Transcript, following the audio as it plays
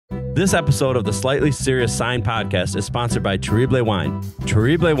This episode of the Slightly Serious Sign Podcast is sponsored by Terrible Wine.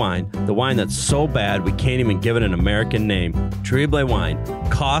 Terrible Wine, the wine that's so bad we can't even give it an American name. Terrible Wine,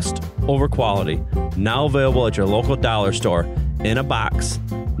 cost over quality. Now available at your local dollar store in a box,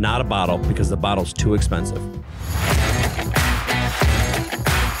 not a bottle, because the bottle's too expensive.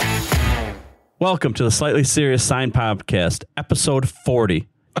 Welcome to the Slightly Serious Sign Podcast, episode 40.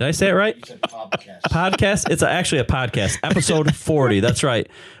 Did I say it right? Podcast? It's actually a podcast. Episode 40. That's right.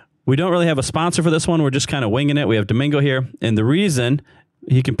 We don't really have a sponsor for this one. We're just kind of winging it. We have Domingo here. And the reason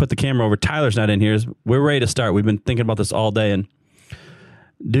he can put the camera over, Tyler's not in here, is we're ready to start. We've been thinking about this all day. And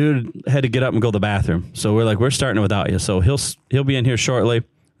dude had to get up and go to the bathroom. So we're like, we're starting without you. So he'll be in here shortly.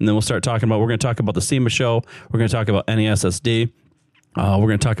 And then we'll start talking about, we're going to talk about the SEMA show. We're going to talk about NASSD. We're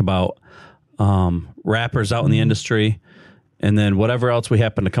going to talk about rappers out in the industry. And then whatever else we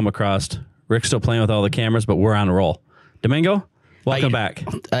happen to come across. Rick's still playing with all the cameras, but we're on a roll. Domingo, welcome back.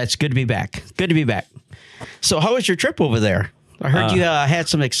 It's good to be back. Good to be back. So how was your trip over there? I heard you had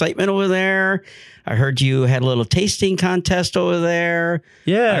some excitement over there. I heard you had a little tasting contest over there.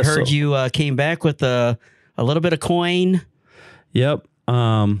 Yeah. I heard you came back with a little bit of coin. Yep.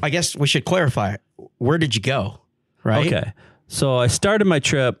 I guess we should clarify. Where did you go? Right? Okay. So I started my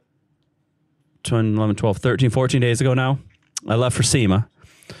trip 10, 11, 12, 13, 14 days ago now. I left for SEMA.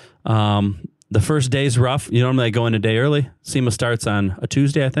 The first day's rough. Normally I go in a day early. SEMA starts on a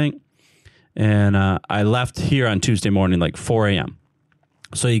Tuesday, I think. And I left here on Tuesday morning, like 4 a.m.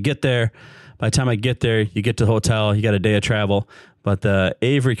 So you get there. By the time I get there, you get to the hotel. You got a day of travel. But the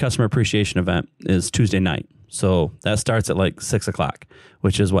Avery Customer Appreciation event is Tuesday night. So that starts at like 6 o'clock,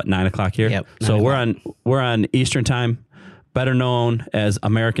 which is 9 o'clock here. Yep, so we're on Eastern time, better known as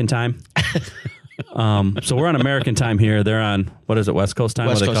American time. So we're on American time here. They're on, what is it, West Coast time?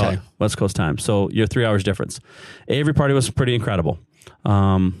 West What do they Coast call it? time. West Coast time. So you're 3 hours difference. Avery party was pretty incredible.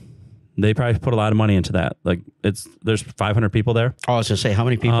 They probably put a lot of money into that. Like there's 500 people there. I was going to say, how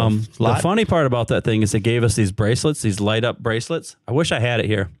many people? The funny part about that thing is they gave us these bracelets, these light up bracelets. I wish I had it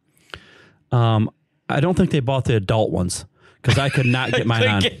here. I don't think they bought the adult ones because I could not get mine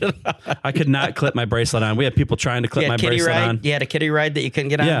on. I could not clip my bracelet on. We had people trying to clip my bracelet on. You had a kitty ride that you couldn't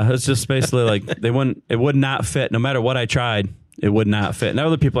get on? Yeah, it's just basically like it would not fit. No matter what I tried, it would not fit. Now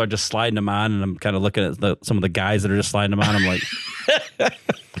other people are just sliding them on, and I'm kind of looking at some of the guys that are just sliding them on. I'm like,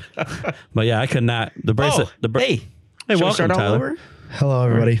 but yeah, I could not. The bracelet. Hey, welcome, Tyler. Hello,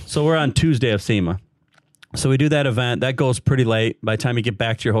 everybody. So we're on Tuesday of SEMA. So we do that event. That goes pretty late. By the time you get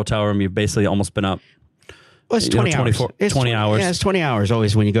back to your hotel room, you've basically almost been up. Well, it's 20 hours. 20 hours. Yeah, it's 20 hours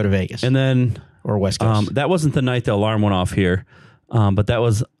always when you go to Vegas. And then or West Coast. That wasn't the night the alarm went off here, but that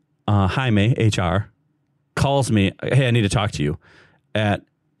was Jaime, HR, calls me, hey, I need to talk to you at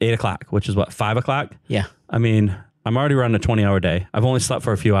 8 o'clock, which is 5 o'clock? Yeah. I mean, I'm already running a 20-hour day. I've only slept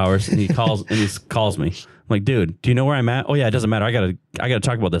for a few hours, and he calls me. I'm like, dude, do you know where I'm at? Oh, yeah, it doesn't matter. I gotta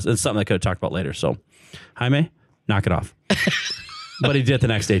talk about this. It's something I could have talked about later. So, Jaime, knock it off. But he did it the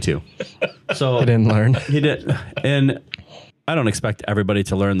next day, too. So I didn't learn. He did. And I don't expect everybody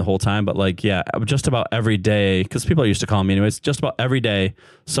to learn the whole time, but just about every day, because people are used to calling me anyways, just about every day,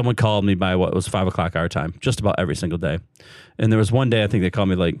 someone called me by what was 5 o'clock our time, just about every single day. And there was one day, I think they called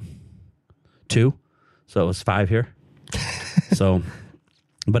me like 2. So it was 5 here. So,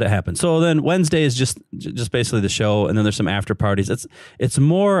 but it happened. So then Wednesday is just basically the show. And then there's some after parties. It's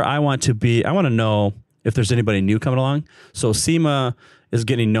more, I want to know if there's anybody new coming along. So SEMA is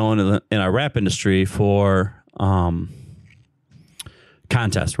getting known in our rap industry for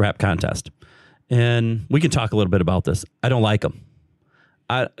rap contest. And we can talk a little bit about this. I don't like them.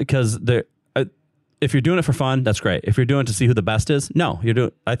 Because if you're doing it for fun, that's great. If you're doing it to see who the best is, no,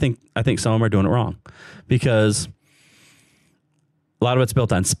 I think some of them are doing it wrong because a lot of it's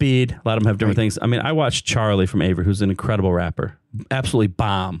built on speed. A lot of them have different things. I mean, I watched Charlie from Avery, who's an incredible rapper, absolutely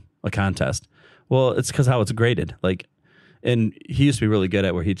bomb a contest. Well, it's because how it's graded. And he used to be really good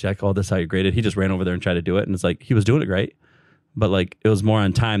at where he'd check, this is how you graded. He just ran over there and tried to do it. And it's like, he was doing it great, but it was more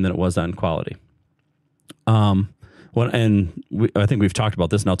on time than it was on quality. I think we've talked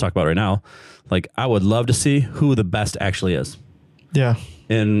about this and I'll talk about it right now. I would love to see who the best actually is. Yeah.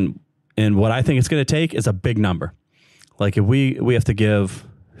 And what I think it's going to take is a big number. If we have to give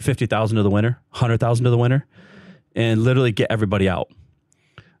 50,000 to the winner, 100,000 to the winner, and literally get everybody out.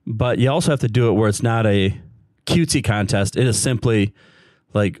 But you also have to do it where it's not a cutesy contest. It is simply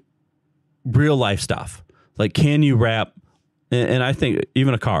real life stuff. Can you wrap? And I think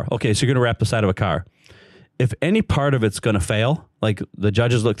even a car. Okay, so you're going to wrap the side of a car. If any part of it's going to fail, the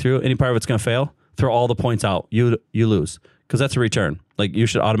judges look through, any part of it's going to fail, throw all the points out. You lose because that's a return. You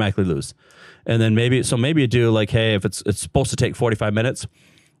should automatically lose. And then maybe you do hey, if it's supposed to take 45 minutes,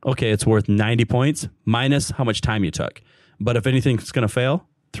 okay, it's worth 90 points minus how much time you took. But if anything's going to fail,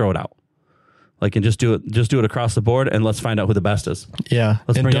 throw it out. Like, and just do it across the board, and let's find out who the best is. Yeah.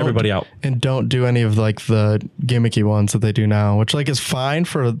 Let's bring everybody out. And don't do any of like the gimmicky ones that they do now, which like is fine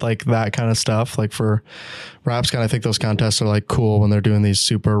for like that kind of stuff. Like for RapsCon, I think those contests are like cool when they're doing these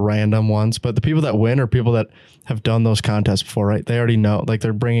super random ones. But the people that win are people that have done those contests before, right? They already know. Like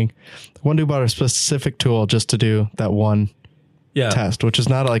they're bringing one dude bought a specific tool just to do that one test, which is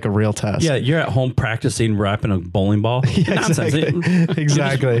not like a real test. Yeah, you're at home practicing wrapping a bowling ball. Yeah, Nonsense.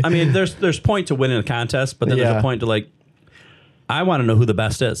 Exactly. I mean, there's point to winning a contest, but then there's a point to like, I want to know who the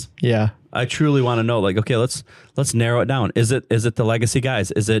best is. Yeah. I truly want to know. Like, okay, let's narrow it down. Is it the legacy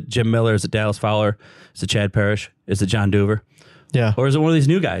guys? Is it Jim Miller? Is it Dallas Fowler? Is it Chad Parrish? Is it John Doover? Yeah. Or is it one of these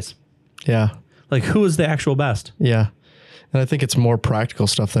new guys? Yeah. Like, who is the actual best? Yeah. And I think it's more practical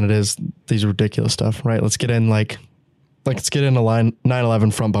stuff than it is these ridiculous stuff, right? Let's get in let's get in a line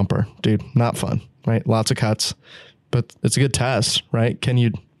 911 front bumper, dude. Not fun, right? Lots of cuts, but it's a good test, right? Can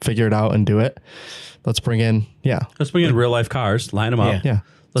you figure it out and do it? Let's bring in real life cars, line them up. Yeah.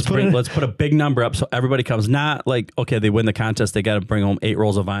 Let's put a big number up so everybody comes. Not like, okay, they win the contest, they got to bring home 8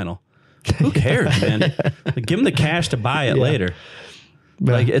 rolls of vinyl. Who cares, man? Like, give them the cash to buy it later.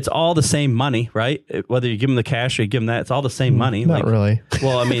 Like, it's all the same money, right? Whether you give them the cash or you give them that, it's all the same money. Not really.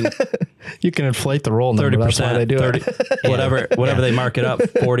 Well, I mean, you can inflate the roll number. 30%. That's why they do 30, it. Whatever they mark it up,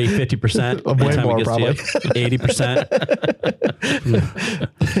 40, 50%. Way more, probably.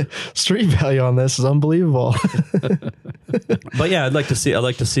 80%. Street value on this is unbelievable. But yeah, I'd like to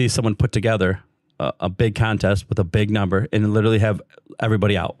see someone put together a big contest with a big number and literally have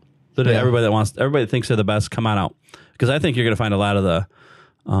everybody out. Literally everybody that thinks they're the best, come on out. Because I think you're going to find a lot of the,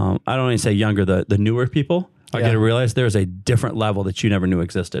 I don't even say younger, the newer people are going to realize there's a different level that you never knew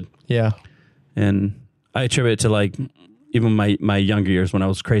existed. Yeah. And I attribute it to like, even my younger years when I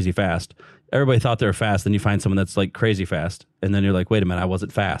was crazy fast. Everybody thought they were fast. Then you find someone that's like crazy fast. And then you're like, wait a minute, I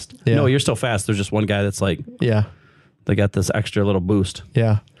wasn't fast. Yeah. No, you're still fast. There's just one guy that's like, they got this extra little boost.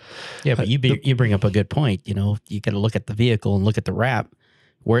 Yeah. Yeah, but you bring up a good point. You know, you got to look at the vehicle and look at the wrap,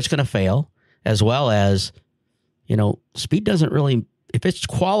 where it's going to fail, as well as, you know, speed doesn't really, if it's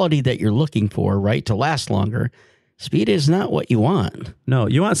quality that you're looking for, right, to last longer, speed is not what you want. No,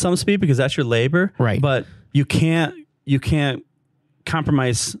 you want some speed because that's your labor. Right. But you can't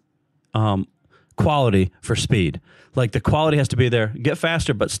compromise quality for speed. Like, the quality has to be there. Get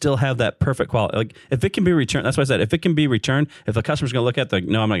faster, but still have that perfect quality. Like, if it can be returned, that's why I said, if it can be returned, if the customer's going to look at the,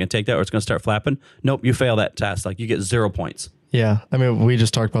 no, I'm not going to take that, or it's going to start flapping. Nope, you fail that test. Like, you get 0 points. Yeah. I mean, we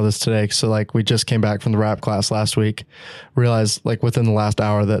just talked about this today. So like, we just came back from the wrap class last week, realized like within the last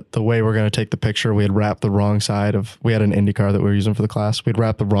hour that the way we're going to take the picture, we had wrapped the wrong side we had an Indy car that we were using for the class. We'd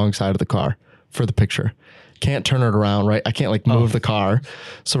wrapped the wrong side of the car for the picture. Can't turn it around, right? I can't like move the car.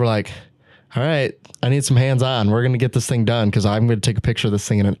 So we're like, all right, I need some hands on. We're going to get this thing done because I'm going to take a picture of this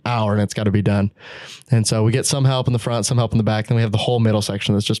thing in an hour and it's got to be done. And so we get some help in the front, some help in the back. Then we have the whole middle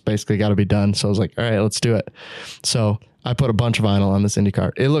section that's just basically got to be done. So I was like, all right, let's do it. So I put a bunch of vinyl on this Indy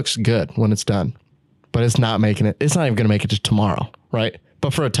car. It looks good when it's done, but it's not making it. It's not even going to make it to tomorrow, right?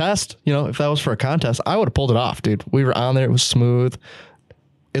 But for a test, you know, if that was for a contest, I would have pulled it off, dude. We were on there. It was smooth.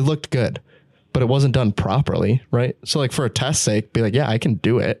 It looked good, but it wasn't done properly, right? So like for a test sake, be like, yeah, I can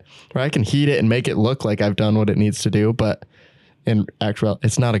do it, or I can heat it and make it look like I've done what it needs to do. But in actual,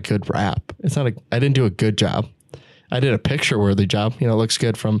 it's not a good wrap. I didn't do a good job. I did a picture worthy job. You know, it looks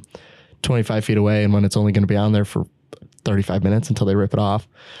good from 25 feet away. And when it's only going to be on there for 35 minutes until they rip it off.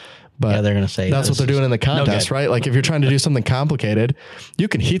 But yeah, they're going to say that's what they're doing in the contest, right? Like if you're trying to do something complicated, you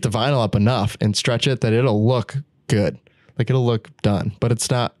can heat the vinyl up enough and stretch it that it'll look good. Like it'll look done, but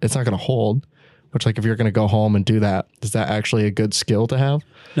it's not going to hold. Which, like, if you're going to go home and do that, is that actually a good skill to have?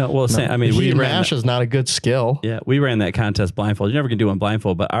 No, well, no. I mean, we mash is not a good skill. Yeah, we ran that contest blindfold. You're never going to do one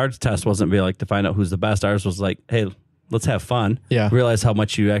blindfold, but our test wasn't be like to find out who's the best. Ours was like, hey, let's have fun. Yeah. Realize how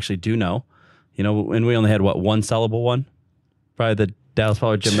much you actually do know. You know, and we only had, one sellable one? Probably the Dallas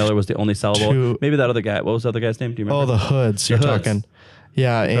Fowler Jim Miller was the only sellable. Maybe that other guy. What was the other guy's name? Do you remember? Oh, the Hoods. You're talking.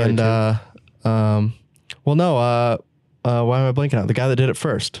 Yeah, and, well, no, why am I blanking out? The guy that did it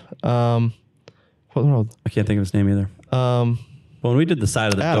first. What world? I can't think of his name either. When we did the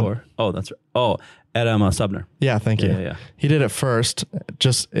side of the door. Oh, that's right. Oh, Adam Subner. Yeah, thank you. Yeah. He did it first.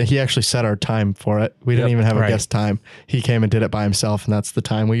 He actually set our time for it. We didn't even have a guest time. He came and did it by himself, and that's the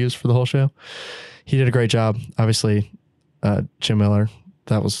time we used for the whole show. He did a great job. Obviously, Jim Miller,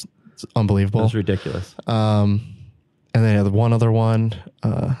 that was unbelievable. That was ridiculous. And then one other one.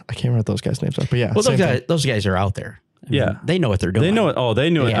 I can't remember what those guys' names are, but yeah. Well, those guys are out there. Yeah. They know what they're doing. They know it. Oh, they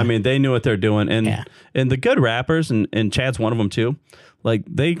knew it. I mean, they knew what they're doing. And the good rappers, and Chad's one of them too, like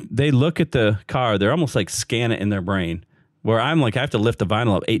they look at the car, they're almost like scan it in their brain. Where I'm like, I have to lift the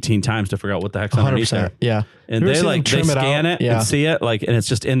vinyl up 18 times to figure out what the heck's underneath there. Yeah. And they scan it and see it, like, and it's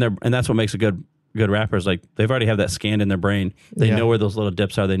just in there. And that's what makes a good rapper is like, they've already have that scanned in their brain. They know where those little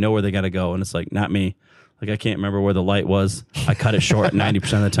dips are. They know where they got to go. And it's like, not me. Like, I can't remember where the light was. I cut it short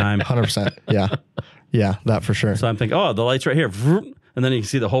 90% of the time. 100%. Yeah. Yeah, that for sure. So I'm thinking, oh, the light's right here. And then you can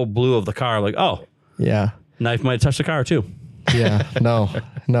see the whole blue of the car. Like, oh, yeah, knife might touch the car too. Yeah, no,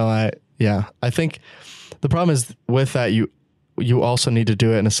 I think the problem is with that, you also need to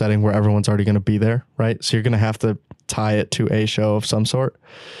do it in a setting where everyone's already going to be there, right? So you're going to have to tie it to a show of some sort.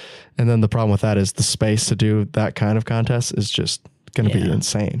 And then the problem with that is the space to do that kind of contest is just going to be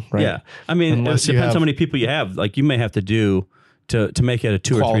insane, right? Yeah. I mean, it depends how many people you have. Like, you may have to do to make it a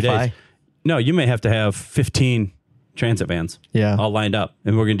 2 or 3 days. No, you may have to have 15 transit vans all lined up.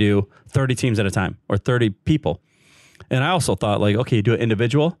 And we're going to do 30 teams at a time or 30 people. And I also thought, like, okay, you do it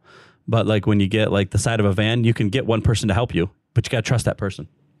individual. But, like, when you get, like, the side of a van, you can get one person to help you. But you got to trust that person.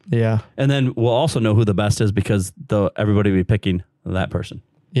 Yeah. And then we'll also know who the best is because everybody will be picking that person.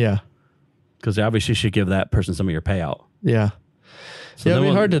 Yeah. Because obviously you should give that person some of your payout. Yeah. So it'd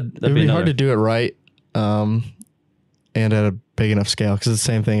be hard to do it right. And at a big enough scale, because it's the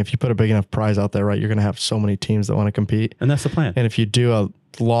same thing. If you put a big enough prize out there, right, you're going to have so many teams that want to compete. And that's the plan. And if you do a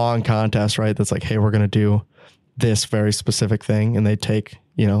long contest, right, that's like, hey, we're going to do this very specific thing, and they take,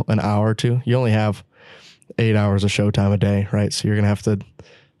 an hour or two, you only have 8 hours of showtime a day, right? So you're going to have to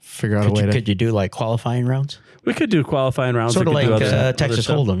figure out a way to... Could you do like qualifying rounds? We could do qualifying rounds. Sort of like Texas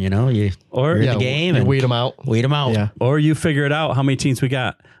Hold'em, you or the game and weed them out. Yeah. Or you figure it out how many teams we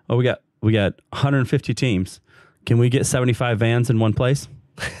got. Oh, we got 150 teams. Can we get 75 vans in one place?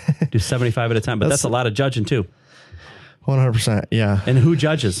 Do 75 at a time. But that's a lot of judging too. 100%. Yeah. And who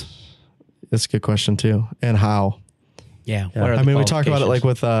judges? That's a good question too. And how? Yeah. I mean, we talk about it like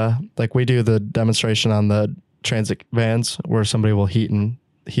with, like we do the demonstration on the transit vans where somebody will heat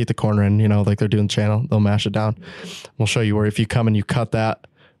the corner and, like they're doing the channel, they'll mash it down. We'll show you where if you come and you cut that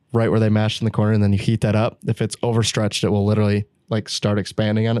right where they mashed in the corner and then you heat that up, if it's overstretched, it will literally like start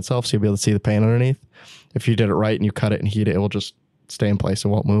expanding on itself. So you'll be able to see the paint underneath. If you did it right and you cut it and heat it, it will just stay in place. It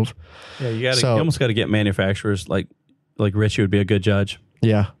won't move. Yeah. You almost got to get manufacturers like Richie would be a good judge.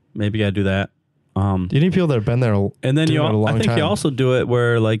 Yeah. Maybe you got to do that. You need people that have been there and then I think time. You also do it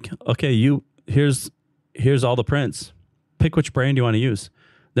where like, okay, here's all the prints. Pick which brand you want to use.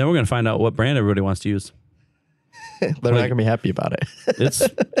 Then we're going to find out what brand everybody wants to use. They're not going to be happy about it.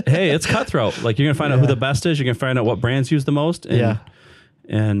 It's cutthroat. Like, you're going to find out who the best is. You're going to find out what brands use the most.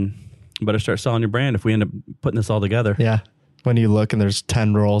 And better start selling your brand if we end up putting this all together. Yeah. When you look and there's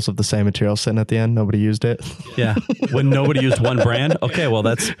 10 rolls of the same material sitting at the end, nobody used it. Yeah. When nobody used one brand. Okay. Well,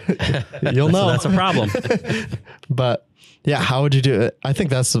 you'll know that's a problem. But yeah, how would you do it? I think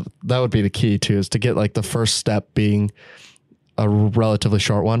that would be the key too, is to get like the first step being a relatively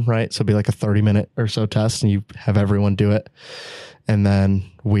short one, right? So it'd be like a 30-minute or so test and you have everyone do it and then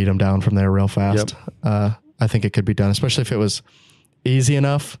weed them down from there real fast. Yep. I think it could be done, especially if it was easy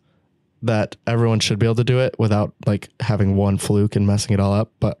enough that everyone should be able to do it without like having one fluke and messing it all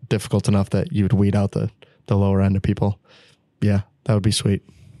up, but difficult enough that you would weed out the lower end of people. Yeah, that would be sweet.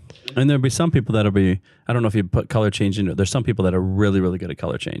 And there'll be some people that'll be, I don't know if you put color change into it. There's some people that are really, really good at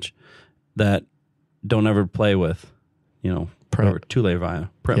color change that don't ever play with, print two-layer vinyl,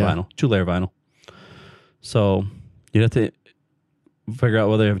 vinyl, two-layer vinyl. So you'd have to figure out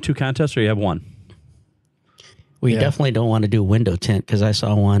whether you have two contests or you have one. Well, you definitely don't want to do window tint because I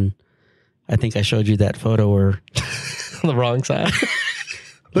saw one. I think I showed you that photo where on the wrong side.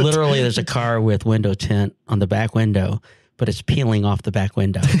 Literally, there's a car with window tint on the back window, but it's peeling off the back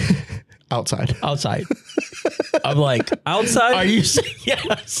window. Outside. I'm like, outside? Are you saying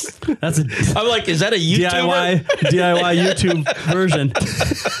yes? I'm like, is that a YouTuber? DIY YouTube version.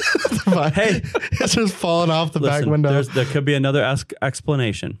 Hey, it's just falling off the back window. There could be another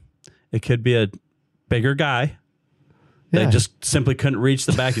explanation. It could be a bigger guy. They just simply couldn't reach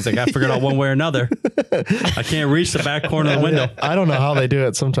the back. He's like, I figured out one way or another. I can't reach the back corner of the window. I don't know how they do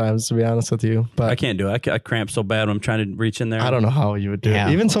it sometimes, to be honest with you. But I can't do it. I cramp so bad when I'm trying to reach in there. I don't know how you would do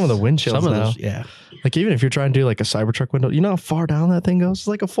it. Even some of the windshields now. Like even if you're trying to do like a Cybertruck window, you know how far down that thing goes? It's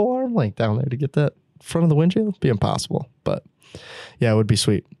like a full arm length down there to get that front of the windshield. It'd be impossible. But yeah, it would be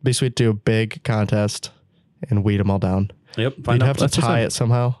sweet. It'd be sweet to do a big contest and weed them all down. Yep. You'd have to tie it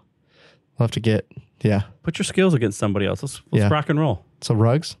somehow. We'll have to get... Yeah. Put your skills against somebody else. Let's rock and roll. So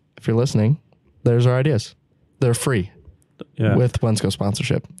Rugs, if you're listening, there's our ideas. They're free with Wensco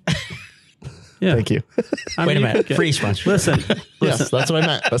sponsorship. Yeah. Thank you. Wait a minute. Free sponsor. Listen. Yes, that's what I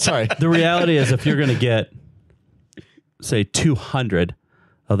meant. That's sorry. The reality is if you're going to get, say, 200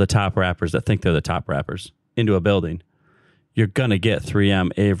 of the top rappers that think they're the top rappers into a building, you're going to get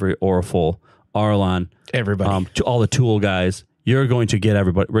 3M, Avery, Oriful, Arlon, Everybody. to all the tool guys. You're going to get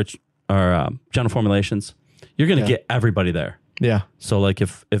everybody, Rich, or General Formulations. You're going to get everybody there. Yeah. So like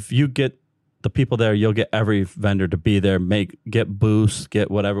if you get the people there, you'll get every vendor to be there, get booths, get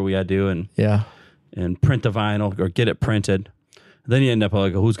whatever we got to do, and print the vinyl or get it printed. Then you end up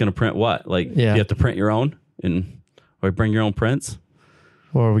like, who's going to print what? Like you have to print your own or bring your own prints.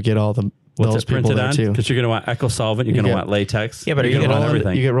 Or we get all the What's those it printed people on? there too. Because you're going to want Echo Solvent, you're going to want latex. Yeah, but you're going to want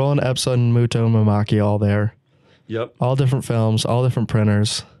everything. You get Roland, Epson, Muto, Mamaki all there. Yep. All different films, all different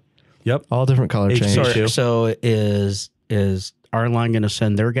printers. Yep. All different color changes. So is Arlon going to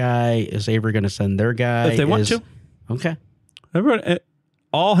send their guy? Is Avery going to send their guy? If they want to. Okay. Everyone,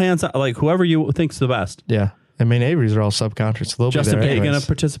 all hands, like whoever you think's the best. Yeah. I mean, Avery's are all subcontractors. They'll Justin, be there. are you going to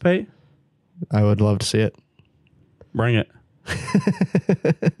participate? I would love to see it. Bring it.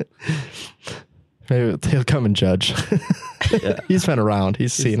 Maybe he'll come and judge. He's been around.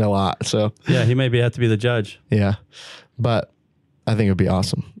 He's seen a lot. So yeah, he maybe have to be the judge. Yeah. But I think it'd be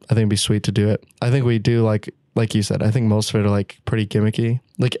awesome. I think it'd be sweet to do it. I think we do like you said, I think most of it are like pretty gimmicky.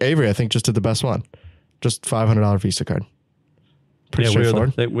 Like Avery, I think just did the best one. Just $500 Visa card. Pretty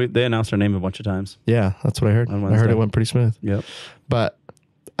straightforward. They announced our name a bunch of times. Yeah, that's what I heard. I heard it went pretty smooth. Yep. But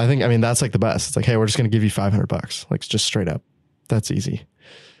I mean, that's like the best. It's like, hey, we're just going to give you $500. Like just straight up. That's easy.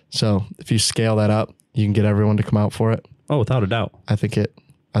 So if you scale that up, you can get everyone to come out for it. Oh, without a doubt. I think it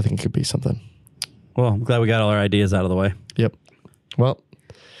could be something. Well, I'm glad we got all our ideas out of the way. Yep. Well,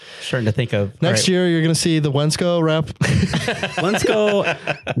 starting to think of next year, you're going to see the Wensco Rap.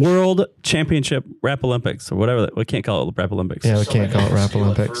 Wensco World Championship Rap Olympics or whatever. We can't call it Rap Olympics. Yeah, we can't call it Rap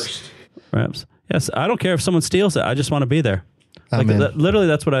Olympics. Raps. Yes, I don't care if someone steals it. I just want to be there. Like literally,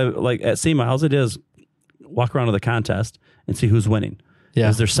 that's what I like at SEMA. All it is, walk around to the contest and see who's winning. Yeah.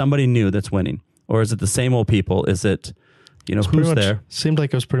 Is there somebody new that's winning, or is it the same old people? Is it, who's there? Seemed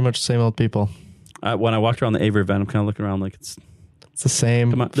like it was pretty much the same old people. When I walked around the Avery event, I'm kind of looking around like it's the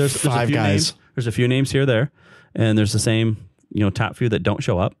same. Come on, there's five a few guys. Names, there's a few names here or there, and there's the same top few that don't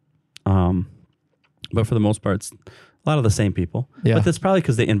show up. But for the most part, it's a lot of the same people. Yeah. But that's probably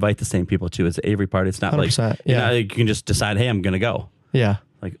because they invite the same people too. It's the Avery party. It's not like you can just decide, hey, I'm going to go. Yeah.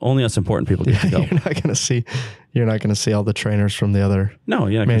 Like only us important people get to go. You're not going to see all the trainers from the other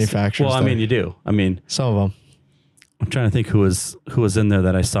manufacturers. Well, I mean, you do. I mean, some of them. I'm trying to think who was in there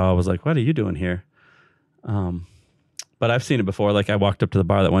that I saw. I was like, what are you doing here? But I've seen it before. Like I walked up to the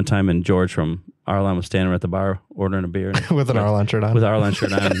bar that one time and George from Arlon was standing at the bar ordering a beer. With an Arlon shirt on. With an Arlon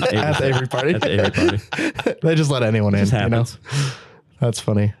shirt on. At the Avery party. At the Avery party. They just let anyone in. Happens. That's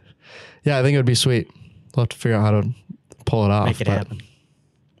funny. Yeah, I think it would be sweet. We'll have to figure out how to pull it off. Make it happen.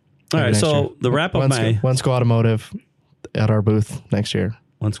 All right, so the wrap of my... Wensco Automotive at our booth next year.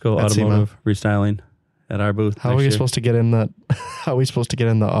 Wensco Automotive restyling at our booth. How are we supposed to get in the? How are we supposed to get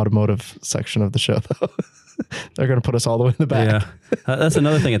in the automotive section of the show though? They're going to put us all the way in the back. Yeah, that's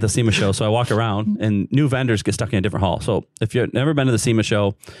another thing at the SEMA show. So I walk around and new vendors get stuck in a different hall. So if you've never been to the SEMA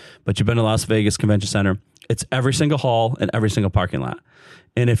show, but you've been to Las Vegas Convention Center, it's every single hall and every single parking lot.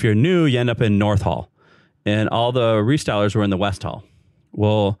 And if you're new, you end up in North Hall, and all the restylers were in the West Hall.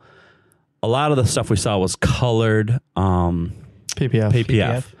 Well, a lot of the stuff we saw was colored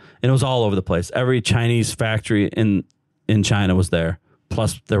PPF. And it was all over the place. Every Chinese factory in China was there,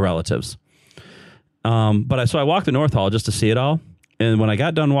 plus their relatives. So I walked the North Hall just to see it all. And when I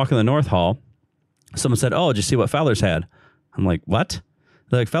got done walking the North Hall, someone said, "Oh, did you see what Feller's had?" I'm like, "What?"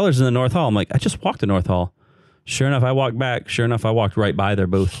 They're like, "Feller's in the North Hall." I'm like, "I just walked the North Hall." Sure enough, I walked back. Sure enough, I walked right by their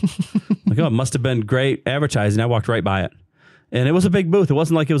booth. Like, oh, it must have been great advertising. I walked right by it. And it was a big booth. It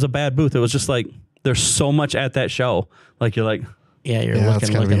wasn't like it was a bad booth. It was just like, there's so much at that show. Like, you're like... Yeah, you're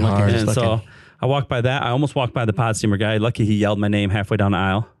looking. And so I walked by that. I almost walked by the pod steamer guy. Lucky he yelled my name halfway down the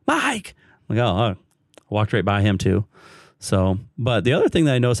aisle. Mike! I'm like, I walked right by him too. So, but the other thing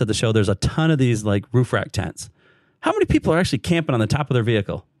that I noticed at the show, there's a ton of these like roof rack tents. How many people are actually camping on the top of their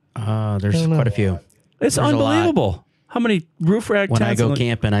vehicle? There's quite a few. It's unbelievable. How many roof rack tents? When I go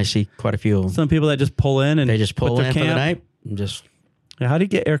camping, I see quite a few. Some people that just pull in and they just pull in for the night. And just how do you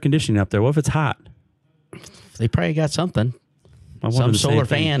get air conditioning up there? What if it's hot? They probably got something. Some solar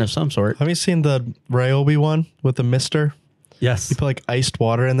fan of some sort. Have you seen the Ryobi one with the mister? Yes. You put like iced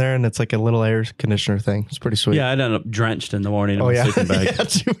water in there and it's like a little air conditioner thing. It's pretty sweet. Yeah, I ended up drenched in the morning in my sleeping bag.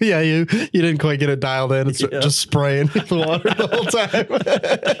 You didn't quite get it dialed in. It's just spraying the water the whole time.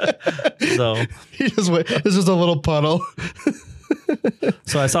 So it's just a little puddle.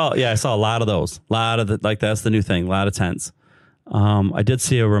 So I saw a lot of those. A lot of that's the new thing. A lot of tents. I did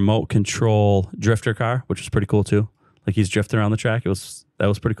see a remote control drifter car, which was pretty cool too. Like he's drifting around the track. That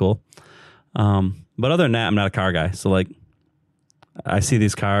was pretty cool. But other than that, I'm not a car guy. So like, I see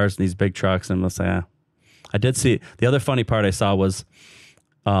these cars and these big trucks, and I'm gonna say, I did see the other funny part I saw was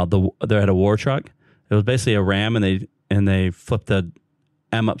they had a war truck. It was basically a Ram, and they flipped the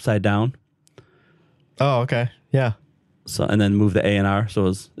M upside down. Oh, okay, yeah. So and then moved the A and R, so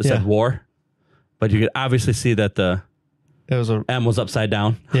it said war, but you could obviously see that the M was upside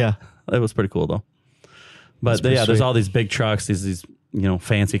down. Yeah, it was pretty cool though. But there's all these big trucks, these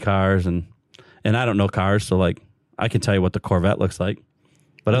fancy cars, and I don't know cars, so like I can tell you what the Corvette looks like,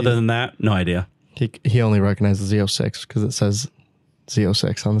 but other than that, no idea. He only recognizes Z06 because it says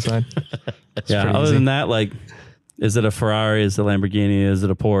Z06 on the side. Yeah. Other than that, like, is it a Ferrari? Is it a Lamborghini? Is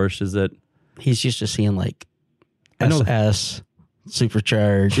it a Porsche? Is it? He's used to seeing like SS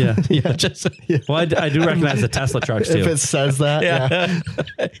supercharged. Yeah. Well, I do recognize the Tesla trucks too. If it says that,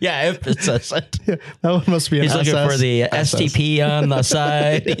 if it says that. Yeah, that one must be an He's looking for the STP on the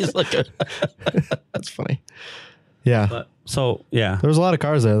side. He's looking. That's funny. Yeah. There was a lot of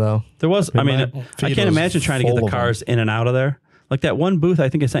cars there though. There was. I mean, I can't imagine trying to get the cars in and out of there. Like that one booth, I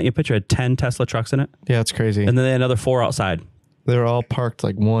think I sent you a picture, had 10 Tesla trucks in it. Yeah, it's crazy. And then they had another 4 outside. They were all parked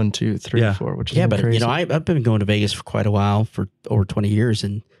like 1, 2, 3, 4, which is but crazy. I've been going to Vegas for quite a while, for over 20 years.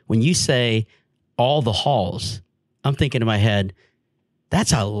 And when you say all the halls, I'm thinking in my head,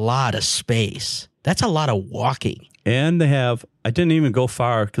 that's a lot of space. That's a lot of walking. And I didn't even go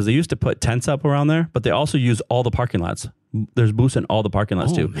far because they used to put tents up around there, but they also use all the parking lots. There's booths in all the parking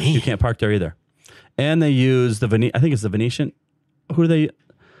lots too. Man. You can't park there either. And they use I think it's the Venetian. Who do they?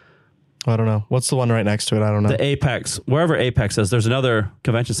 I don't know. What's the one right next to it? I don't know. The Apex, wherever Apex is, there's another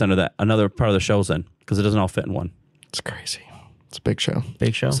convention center that another part of the show's in because it doesn't all fit in one. It's crazy. It's a big show.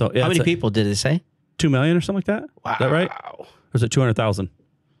 Big show. So how many people did it say? 2 million or something like that. Wow. Is that right? Or is it 200,000?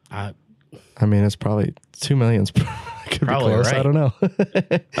 I mean, it's probably 2 million. Could probably be close. right. I don't know.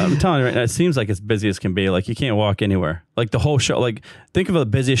 I'm telling you right now, it seems like it's busy as can be. Like you can't walk anywhere. Like the whole show. Like think of the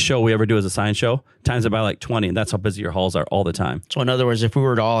busiest show we ever do as a sign show. Times it by like 20, and that's how busy your halls are all the time. So in other words, if we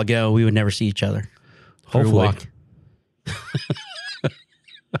were to all go, we would never see each other. Hopefully.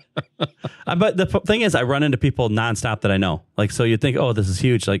 But the thing is, I run into people nonstop that I know. Like so, you think, oh, this is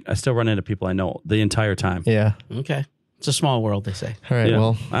huge. Like I still run into people I know the entire time. Yeah. Okay. It's a small world, they say. All right. Yeah.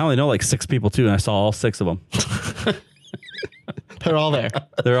 Well, I only know like 6 people too, and I saw all 6 of them. they're all there.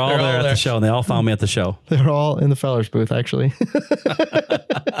 They're all there at the show, and they all found me at the show. They're all in the Fellers booth, actually.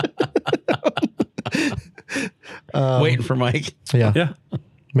 Waiting for Mike. Yeah. Yeah.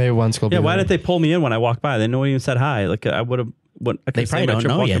 Maybe Wensco. Yeah. Why didn't they pull me in when I walked by? They no one even said hi. Like I would have. They probably don't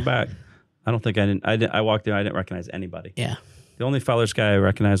know you. Back. I don't think I didn't. I walked in. I didn't recognize anybody. Yeah. The only Fellers guy I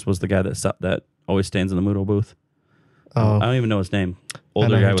recognized was the guy that always stands in the Moodle booth. Oh. I don't even know his name.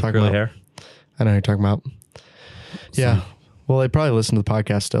 Older guy with curly hair. I know who you're talking about. Yeah. Well, they probably listen to the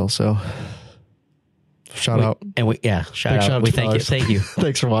podcast still, so shout out. And shout out. We thank you. Thank you.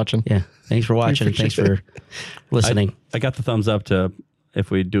 Thanks for watching. Yeah. Thanks for watching. Thanks for listening. I got the thumbs up to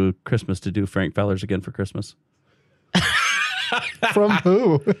if we do Christmas to do Frank Fellers again for Christmas. From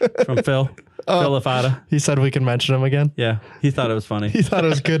who? From Phil. Phil Lafata. He said we can mention him again. Yeah. He thought it was funny. He thought it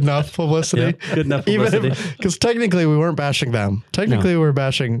was good enough publicity. Yeah, good enough publicity. Because technically we weren't bashing them. Technically we were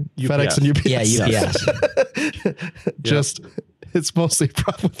bashing FedEx and UPS. Yeah, UPS. It's mostly a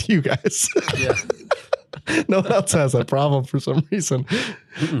problem with you guys. Yeah. No one else has that problem for some reason.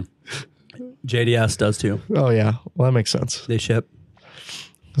 JDS does too. Oh yeah. Well, that makes sense. They ship.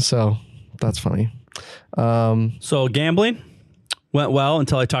 So that's funny. So gambling went well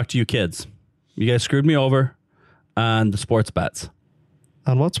until I talked to you kids. You guys screwed me over on the sports bets.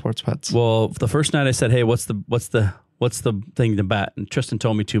 On what sports bets? Well, the first night I said, "Hey, what's the thing to bet?" And Tristan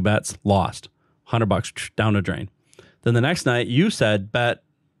told me 2 bets, lost $100 down the drain. Then the next night you said bet.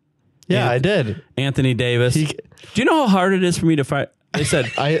 Yeah, I did. Anthony Davis. Do you know how hard it is for me to fight? They said,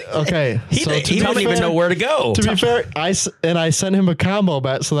 he don't even know where to go. To be fair, I sent him a combo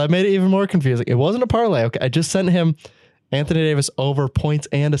bet, so that made it even more confusing. It wasn't a parlay. Okay, I just sent him Anthony Davis over points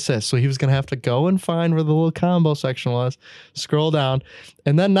and assists. So he was going to have to go and find where the little combo section was, scroll down.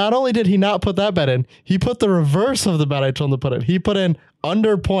 And then not only did he not put that bet in, he put the reverse of the bet I told him to put in. He put in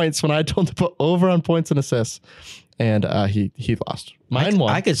under points when I told him to put over on points and assists. And he lost. Mine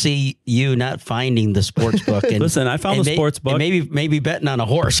won. I could see you not finding the sports book. And, listen, I found the sports book. And maybe betting on a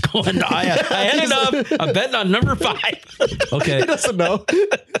horse. Going, I ended up. I'm betting on number 5. Okay, He doesn't know.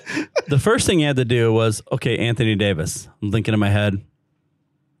 the first thing you had to do was Anthony Davis. I'm thinking in my head.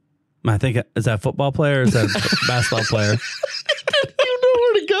 I think is that a football player or is that a basketball player?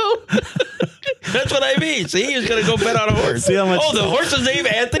 That's what I mean. See, he was going to go bet on a horse. See how much? Oh, the horse's name,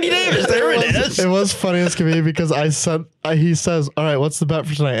 Anthony Davis. There it is. It was funny as can be because he says, all right, what's the bet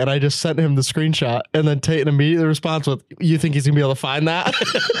for tonight? And I just sent him the screenshot and then Tate immediately responds with, you think he's going to be able to find that?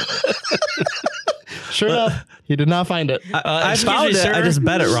 Sure enough, he did not find it. I found it. Sir? I just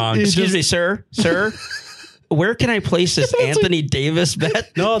bet it wrong. Excuse me, sir. Where can I place this Anthony Davis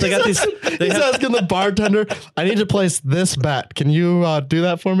bet? No, they got these. He's asking the bartender, I need to place this bet. Can you do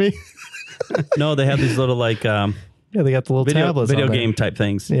that for me? No, they have these little they got the little tablets. Video game type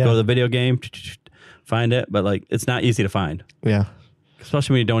things. Yeah. Go to the video game, find it, but it's not easy to find. Yeah.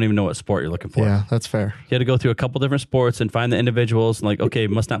 Especially when you don't even know what sport you're looking for. Yeah, that's fair. You had to go through a couple different sports and find the individuals and okay,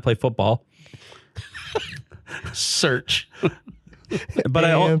 must not play football. Search. But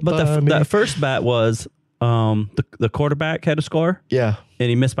that first bet was the quarterback had to score. Yeah. And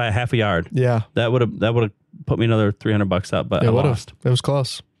he missed by a half a yard. Yeah. That would have put me another $300 up, but I lost. It was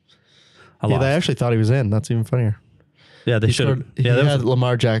close. They actually thought he was in. That's even funnier. Yeah, they should have. He had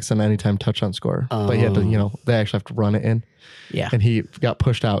Lamar Jackson anytime touchdown score, but he had to, they actually have to run it in. Yeah. And he got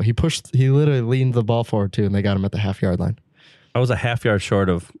pushed out. He literally leaned the ball forward too, and they got him at the half yard line. I was a half yard short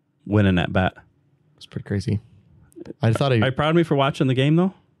of winning that bet. It's pretty crazy. I thought Are you proud of me for watching the game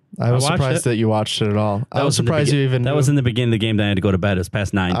though? I was surprised that you watched it at all. I was surprised you even. That was in the beginning of the game that I had to go to bed. It was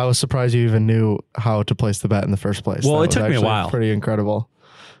past 9. I was surprised you even knew how to place the bet in the first place. Well, it took me a while. Pretty incredible.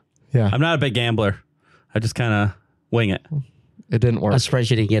 Yeah. I'm not a big gambler. I just kind of wing it. It didn't work. I'm surprised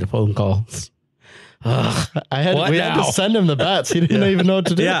you didn't get a phone call. We had to send him the bets. He didn't even know what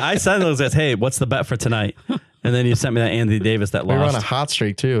to do. Yeah, I sent those guys, hey, what's the bet for tonight? And then you sent me that Anthony Davis that We were lost. on a hot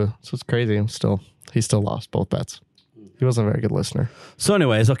streak too. So it's crazy. He still lost both bets. He wasn't a very good listener. So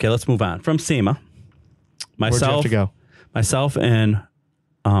anyways, okay, let's move on. From SEMA, Where'd you have to go? Myself and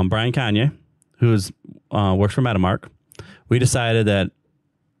Brian Kanye, who works for Metamark, we decided that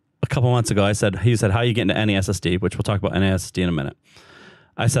a couple months ago, he said, how are you getting to NASSD, which we'll talk about NASSD in a minute.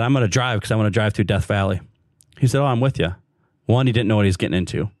 I said, I'm going to drive because I want to drive through Death Valley. He said, I'm with you. One, he didn't know what he was getting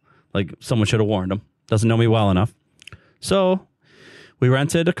into. Someone should have warned him. Doesn't know me well enough. So we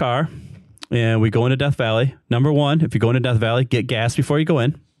rented a car and we go into Death Valley. Number one, if you go into Death Valley, get gas before you go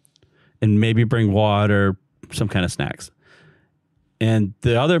in and maybe bring water, some kind of snacks. And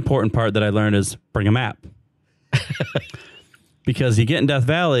the other important part that I learned is bring a map. Because you get in Death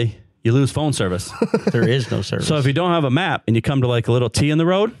Valley, you lose phone service. There is no service. So if you don't have a map and you come to a little T in the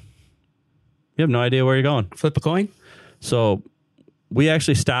road, you have no idea where you're going. Flip a coin? So we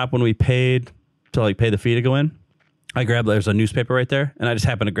actually stopped when we paid to pay the fee to go in. I grabbed, there's a newspaper right there, and I just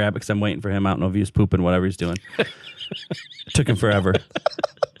happened to grab it because I'm waiting for him. I don't know if he was pooping, whatever he's doing. Took him forever.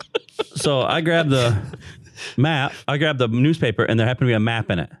 So I grabbed the map, I grabbed the newspaper, and there happened to be a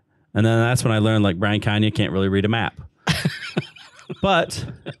map in it. And then that's when I learned Brian Kanye can't really read a map. But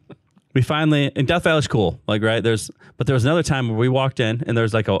we finally, and Death Valley's cool, right? But there was another time where we walked in and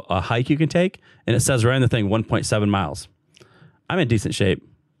there's a hike you can take, and it says right in the thing 1.7 miles. I'm in decent shape.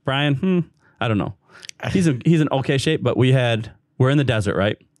 Brian, I don't know. He's in okay shape, but we're in the desert,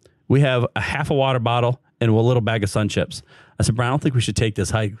 right? We have a half a water bottle and a little bag of Sun Chips. I said, Brian, I don't think we should take this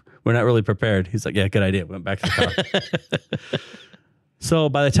hike. We're not really prepared. He's like, yeah, good idea. Went back to the car. So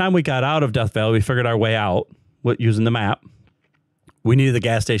by the time we got out of Death Valley, we figured our way out using the map. We needed the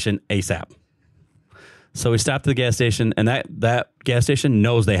gas station ASAP. So we stopped at the gas station, and that gas station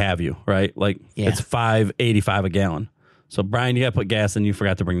knows they have you, right? It's $5.85 a gallon. So Brian, you got to put gas in. You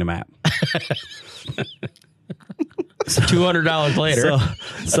forgot to bring the map. $200 later.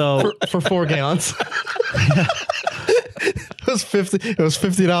 So for 4 gallons. It was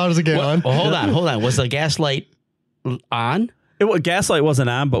 $50 a gallon. Well, hold on. Was the gas light on? Gaslight wasn't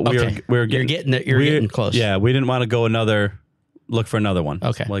on, but we were getting close. Yeah, we didn't want to go look for another one.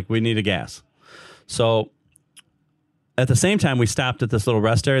 Okay. We needed gas. So at the same time, we stopped at this little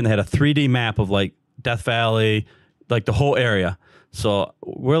rest area and they had a 3D map of Death Valley, the whole area. So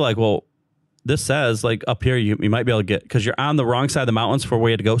we're well, this says up here, you might be able to get, because you're on the wrong side of the mountains for where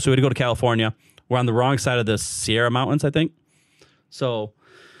we had to go. So we had to go to California. We're on the wrong side of the Sierra Mountains, I think. So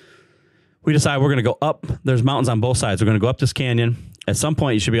we decided we're going to go up. There's mountains on both sides. We're going to go up this canyon. At some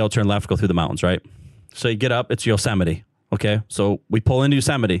point, you should be able to turn left, go through the mountains, right? So you get up, it's Yosemite. Okay. So we pull into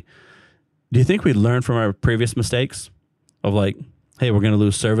Yosemite. Do you think we learned from our previous mistakes of hey, we're going to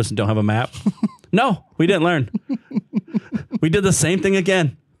lose service and don't have a map? No, we didn't learn. We did the same thing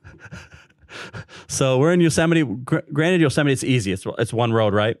again. So we're in Yosemite. Granted, Yosemite, it's easy. It's one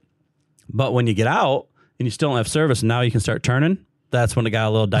road, right? But when you get out and you still don't have service and now you can start turning, that's when it got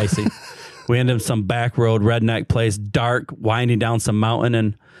a little dicey. We ended up some back road redneck place, dark, winding down some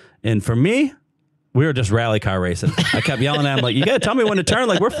mountain. And for me, we were just rally car racing. I kept yelling at him like, you got to tell me when to turn.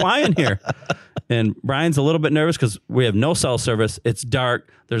 Like, we're flying here. And Brian's a little bit nervous because we have no cell service. It's dark.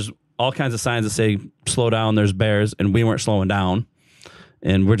 There's all kinds of signs that say slow down. There's bears, and we weren't slowing down.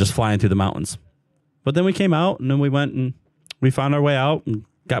 And we're just flying through the mountains. But then we came out, and then we went and we found our way out and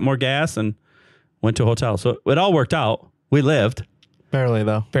got more gas and went to a hotel. So it all worked out. We lived. Barely,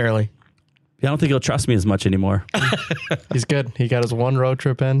 though. Barely. I don't think he'll trust me as much anymore. He's good. He got his one road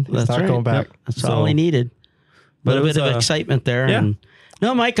trip in. He's That's not right. going back. Yep. That's all he needed. But A it little bit was, of excitement there. yeah. And,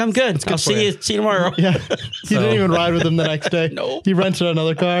 no, Mike, I'm good. I'll see you tomorrow. Yeah. He didn't even ride with him the next day. No. He rented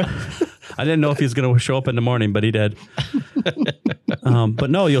another car. I didn't know if he was going to show up in the morning, but he did. But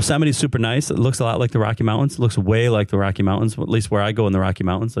no, Yosemite's super nice. It looks a lot like the Rocky Mountains. It looks way like the Rocky Mountains, at least where I go in the Rocky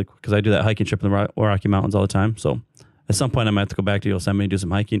Mountains, like because I do that hiking trip in the Rocky Mountains all the time. So at some point, I might have to go back to Yosemite, do some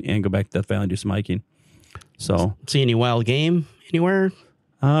hiking, and go back to Death Valley and do some hiking. So See any wild game anywhere?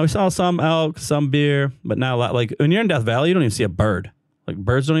 we saw some elk, some deer, but not a lot. Like when you're in Death Valley, you don't even see a bird. Like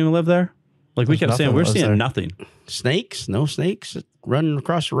birds don't even live there. Like we kept saying, we're seeing nothing. Snakes? No snakes running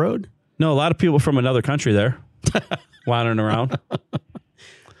across the road? No, a lot of people from another country there wandering around.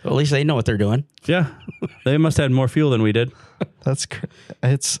 Well, at least they know what they're doing. Yeah, they must have had more fuel than we did. That's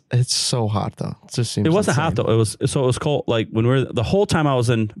it's so hot though. It just seems It wasn't insane. hot though. It was cold. Like when the whole time I was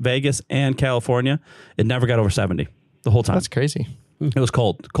in Vegas and California, it never got over 70 the whole time. That's crazy. It was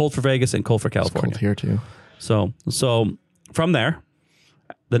cold for Vegas and cold for It's California. cold here too. So from there,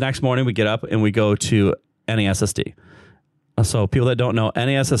 the next morning we get up and we go to NASSD. So people that don't know,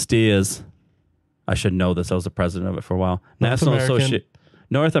 NASSD is, I should know this. I was the president of it for a while. North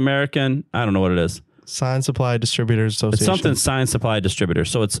American. I don't know what it is. Sign Supply Distributors Association. It's something Sign Supply Distributor.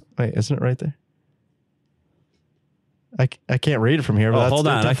 So it's. Wait, isn't it right there? I can't read it from here. But Hold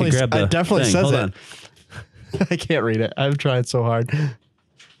on. I can grab the It definitely thing. says Hold it. on. I can't read it. I've tried so hard.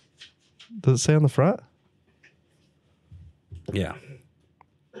 Does it say on the front? Yeah.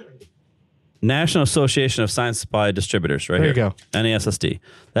 National Association of Sign Supply Distributors, right There here. you go. NASSD.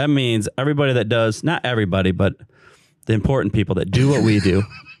 That means everybody that does, not everybody, but the important people that do what we do.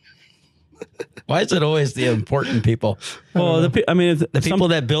 Why is it always the important people? Well, The people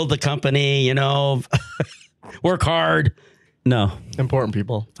that build the company, work hard. No. Important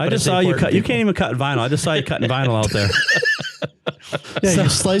people. I just saw you cut. You can't even cut vinyl. I just saw you cutting vinyl out there. Yeah, you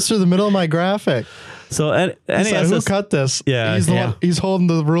sliced through the middle of my graphic. So NASSD, who cut this? Yeah, he's the one, he's holding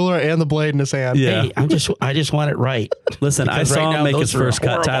the ruler and the blade in his hand. Yeah. Hey, I just want it right. Listen, I saw right now, him make those his are first cut,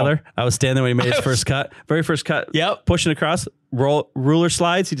 horrible. Tyler. I was standing when he made his first cut. Very first cut. Yep. Pushing across, ruler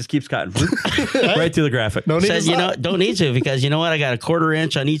slides. He just keeps cutting right through the graphic. No need Said, to don't need to because you know what? I got a 1/4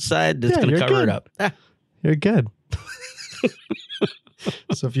 inch on each side that's going to you're cover good. it up. Ah, You're good.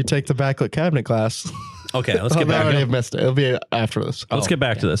 So if you take the backlit cabinet class, Okay, let's get I back. already have missed it. It'll be after this. Let's get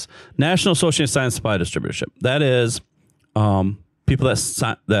back to this. National Association of Sign Supply Distributorship. That is people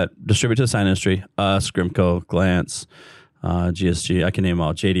that distribute to the sign industry. Us, Grimco, Glance, GSG. I can name them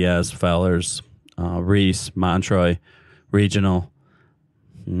all. JDS, Fellers, Reese, Montroy, Regional,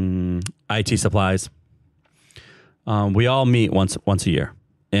 IT Supplies. We all meet once a year.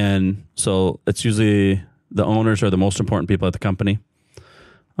 And so it's usually the owners are the most important people at the company,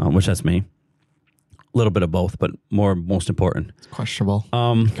 which that's me. A little bit of both, but most important. It's questionable.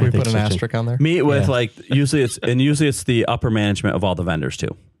 Can we put an asterisk on there? Meet with usually it's the upper management of all the vendors too.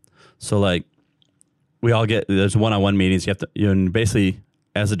 So like we all there's one-on-one meetings. You have to, and basically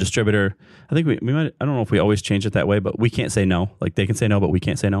as a distributor, I think we might, I don't know if we always change it that way, but we can't say no. Like they can say no, but we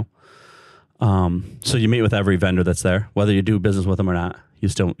can't say no. So you meet with every vendor that's there, whether you do business with them or not. You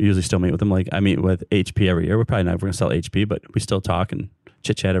usually still meet with them. Like I meet with HP every year. We're probably never going to sell HP, but we still talk and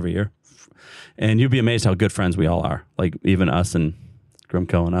chit chat every year. And you'd be amazed how good friends we all are. Like even us and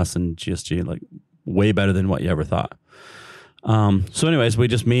Grimco and us and GSG, like way better than what you ever thought. So anyways, we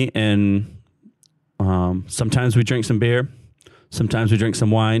just meet and sometimes we drink some beer. Sometimes we drink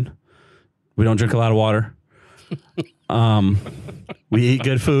some wine. We don't drink a lot of water. We eat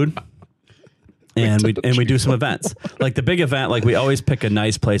good food. And we do some events. Like the big event, like we always pick a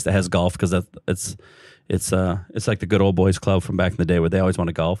nice place that has golf because it's like the good old boys club from back in the day where they always want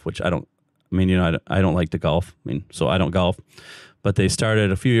to golf, which I don't like to golf. So I don't golf. But they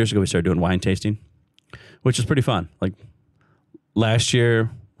started a few years ago. We started doing wine tasting, which is pretty fun. Like last year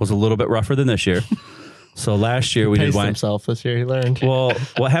was a little bit rougher than this year. So last year we did wine. Himself this year. He learned. Well,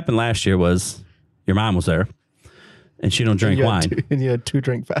 what happened last year was your mom was there, and she don't drink wine. And you had 2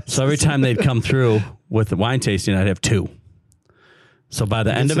 drink fasts. So every time they'd come through with the wine tasting, I'd have 2. So by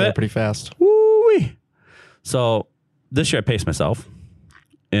the end of it, pretty fast. woo-wee. So this year I paced myself,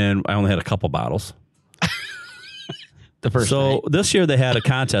 and I only had a couple bottles. The first So night. this year they had a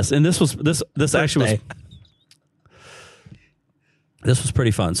contest, and this actually was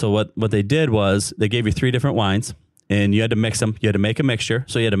pretty fun. So what they did was they gave you 3 different wines, and you had to mix them. You had to make a mixture.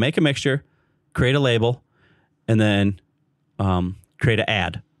 So you had to make a mixture, create a label, and then create an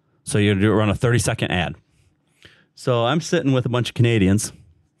ad. So you had to run a 30-second ad. So I'm sitting with a bunch of Canadians.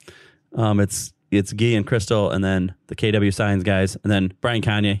 It's Guy and Crystal, and then the KW Signs guys, and then Brian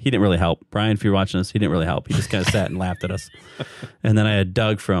Kanye. He didn't really help. Brian, if you're watching this, he didn't really help. He just kind of sat and laughed at us. And then I had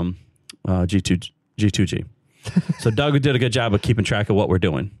Doug from G2G. So Doug did a good job of keeping track of what we're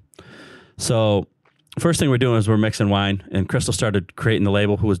doing. So first thing we're doing is we're mixing wine, and Crystal started creating the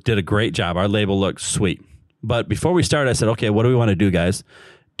label, did a great job. Our label looked sweet. But before we started, I said, okay, what do we want to do, guys?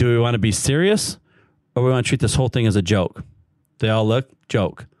 Do we want to be serious, or we want to treat this whole thing as a joke? They all look,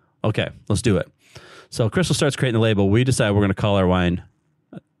 joke. Okay, let's do it. So Crystal starts creating the label. We decide we're going to call our wine,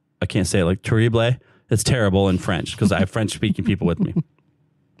 I can't say it, like terrible. It's terrible in French because I have French-speaking people with me.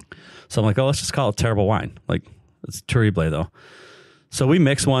 So I'm like, oh, let's just call it terrible wine. Like, it's terrible, though. So we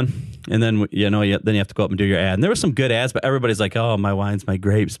mix one, and then, then you have to go up and do your ad. And there were some good ads, but everybody's like, oh, my wines, my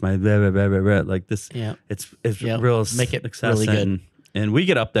grapes, my blah, blah, blah, blah, blah. Like this, it's real make it success. really good. And we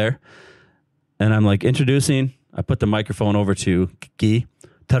get up there, and I'm like introducing. I put the microphone over to Guy,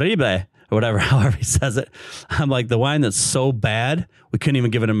 terrible, or whatever, however he says it. I'm like, the wine that's so bad, we couldn't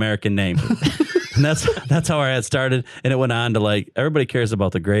even give it an American name. And that's how our ad started. And it went on to like, everybody cares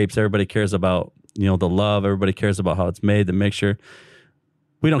about the grapes. Everybody cares about, the love. Everybody cares about how it's made, the mixture.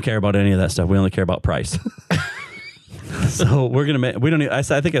 We don't care about any of that stuff. We only care about price. So we're going to make, I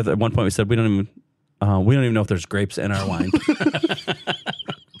think at one point we said, we don't even know if there's grapes in our wine.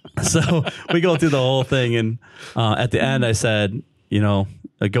 So we go through the whole thing. And at the end I said,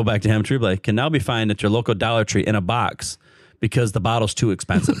 I go back to him, True can now be found at your local Dollar Tree in a box because the bottle's too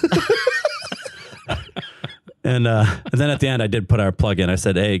expensive. And then at the end, I did put our plug in. I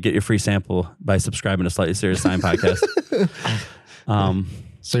said, hey, get your free sample by subscribing to Slightly Serious Sign Podcast.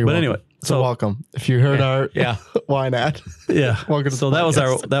 So you're welcome. Anyway, so welcome. If you heard our wine ad, welcome to so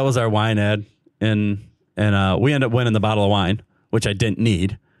that was our wine ad, and we ended up winning the bottle of wine, which I didn't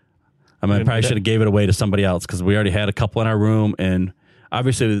need. I mean, I probably should have gave it away to somebody else because we already had a couple in our room, and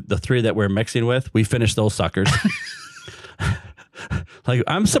obviously the 3 that we're mixing with, we finished those suckers. Like,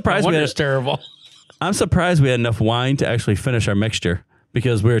 I'm surprised terrible. I'm surprised we had enough wine to actually finish our mixture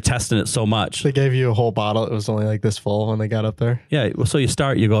because we were testing it so much. They gave you a whole bottle. It was only like this full when they got up there. Yeah. Well, so you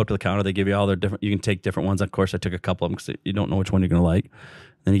go up to the counter. They give you all their different, you can take different ones. Of course, I took a couple of them because you don't know which one you're going to like.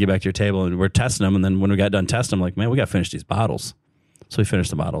 Then you get back to your table and we're testing them. And then when we got done testing them, like, man, we got to finish these bottles. So we finished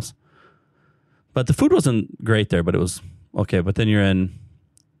the bottles. But the food wasn't great there, but it was okay. But then you're in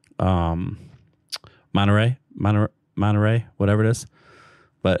Monterey, whatever it is.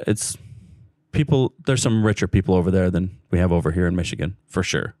 But it's people, there's some richer people over there than we have over here in Michigan, for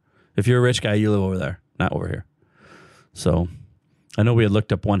sure. If you're a rich guy, you live over there, not over here. So I know we had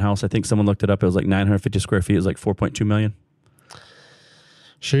looked up one house. I think someone looked it up. It was like 950 square feet. It was like 4.2 million.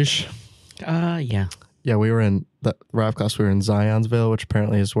 Sheesh. Yeah. Yeah, we were in the RAV class. We were in Zionsville, which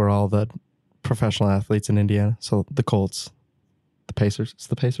apparently is where all the professional athletes in Indiana. So the Colts, the Pacers. It's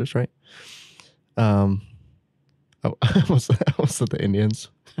the Pacers, right? I was at the Indians,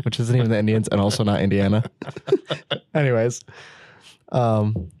 which isn't even the Indians, and also not Indiana. Anyways,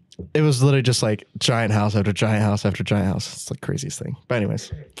 it was literally just like giant house after giant house after giant house. It's the craziest thing. But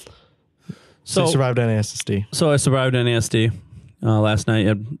anyways, so you survived NASSD. So I survived NASSD. Last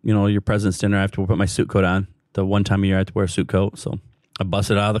night, your president's dinner. I have to put my suit coat on. The one time a year I have to wear a suit coat, so I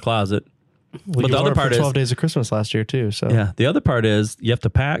busted it out of the closet. Well, but the other part is 12 days of Christmas last year too. So yeah, the other part is you have to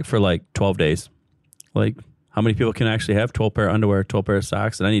pack for like 12 days. Like, how many people can actually have 12 pair of underwear, 12 pair of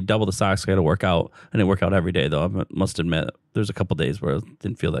socks? And I need double the socks. I got to work out. I didn't work out every day though. I must admit, there's a couple days where I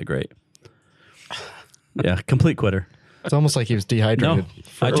didn't feel that great. Yeah, complete quitter. It's almost like he was dehydrated. No,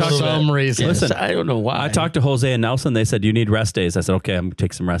 for some reason. Listen, I don't know why. I talked to Jose and Nelson. They said, you need rest days. I said, okay, I'm going to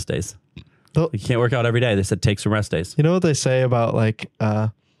take some rest days. You can't work out every day. They said, take some rest days. You know what they say about like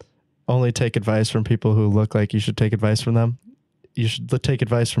only take advice from people who look like you should take advice from them? You should take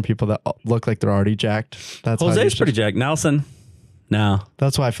advice from people that look like they're already jacked. That's Jose's pretty jacked. Nelson, no.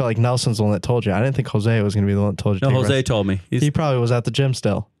 That's why I felt like Nelson's the one that told you. I didn't think Jose was going to be the one that told you. No, Jose told me. He probably was at the gym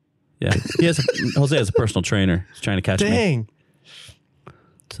still. Yeah, Jose has a personal trainer. He's trying to catch me. Dang.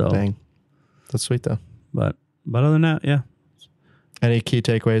 So, that's sweet though. But other than that, yeah. Any key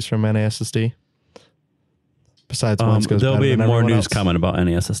takeaways from NASSD? Besides, Wensco's there'll be more news else. coming about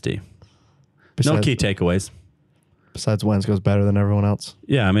NASSD. No key takeaways. Besides, Wensco's better than everyone else.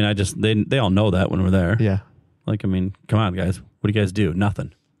 Yeah, I mean, they all know that when we're there. Yeah. Like, I mean, come on, guys. What do you guys do?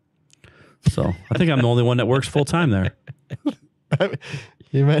 Nothing. So I think I'm the only one that works full time there.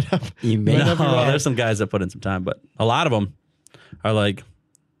 You might have. No, there's some guys that put in some time, but a lot of them are like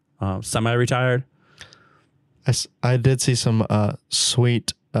semi-retired. I did see some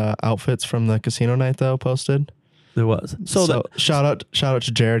sweet outfits from the casino night though posted. There was. So shout out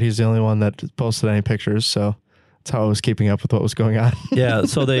to Jared. He's the only one that posted any pictures. So that's how I was keeping up with what was going on. Yeah.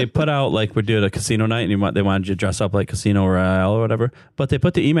 So they put out like we did a casino night, and they wanted you to dress up like Casino Royale or whatever. But they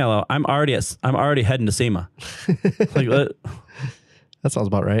put the email out. I'm already heading to SEMA. Like that sounds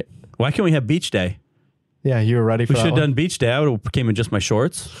about right. Why can't we have beach day? Yeah, you were ready for. We should have done beach day. I would have came in just my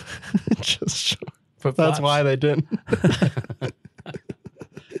shorts. Just shorts. But that's why they didn't.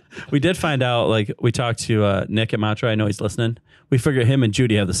 We did find out, like, we talked to Nick at Matra. I know he's listening. We figure him and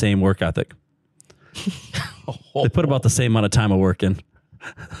Judy have the same work ethic. They put about the same amount of time of work in.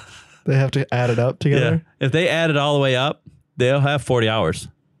 They have to add it up together? Yeah. If they add it all the way up, they'll have 40 hours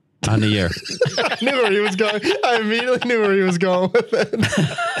on the year. I knew where he was going. I immediately knew where he was going with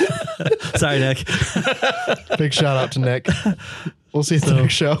it. Sorry, Nick. Big shout out to Nick. We'll see you at the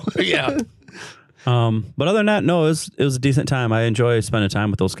next show. Yeah. But other than that, no, it was a decent time. I enjoy spending time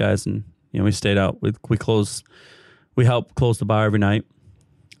with those guys, and we stayed out. We helped close the bar every night.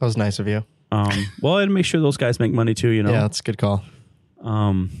 That was nice of you. Well, and make sure those guys make money too. Yeah, that's a good call.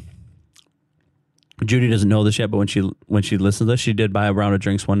 Judy doesn't know this yet, but when she listens to this, she did buy a round of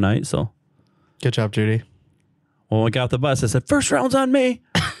drinks one night. So good job, Judy. When we got off the bus, I said, "First round's on me."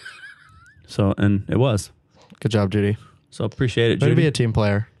 So, and it was. Good job, Judy. So appreciate it, Judy. Way to be a team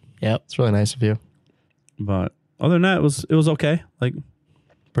player. Yep, it's really nice of you. But other than that, it was okay. Like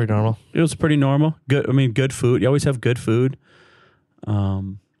pretty normal. It was pretty normal. Good. I mean, good food. You always have good food.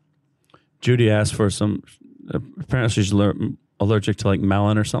 Judy asked for some. Apparently, she's allergic to like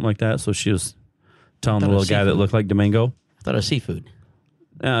melon or something like that. So she was telling the little guy that looked like Domingo. I thought it was seafood.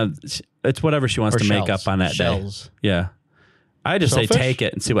 It's whatever she wants to make up on that day. Yeah. I just say take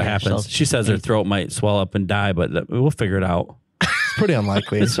it and see what happens. She says her throat might swell up and die, but we'll figure it out. It's pretty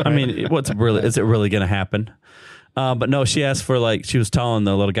unlikely. I mean, is it really going to happen? But no, she asked for she was telling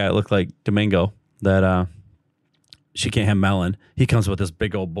the little guy that looked like Domingo that she can't have melon. He comes with this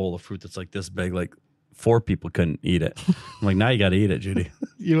big old bowl of fruit that's like this big, like 4 people couldn't eat it. I'm like, now you got to eat it, Judy.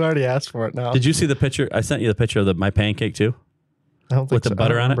 You already asked for it now. Did you see the picture? I sent you the picture of my pancake too. I don't think with the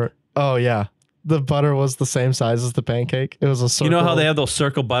butter on it. Oh yeah, the butter was the same size as the pancake. It was a circle. You know how they have those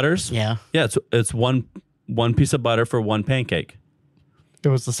circle butters? Yeah. Yeah, it's one piece of butter for one pancake. It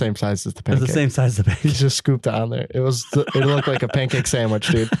was the same size as the pancake. It was the same size as the pancake. He just scooped it on there. It looked like a pancake sandwich,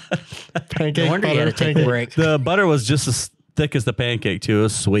 dude. Pancake no wonder butter, you had to take a break. The butter was just as thick as the pancake too. It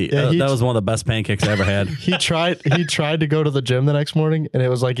was sweet. Yeah, that was one of the best pancakes I ever had. He tried to go to the gym the next morning, and it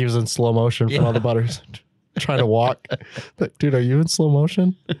was like he was in slow motion from all the butters. Trying to walk. Like, dude, are you in slow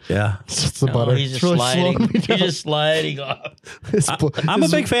motion? Yeah. It's the butter. He's just sliding. He's just sliding off. I'm a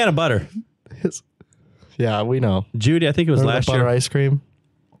big fan of butter. Yeah, we know. Judy, I think it was last year. Butter ice cream.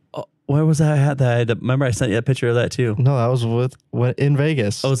 Oh, where was that? I had that. Remember I sent you a picture of that too. No, that was in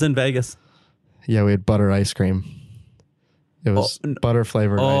Vegas. I was in Vegas. Yeah, we had butter ice cream. It was butter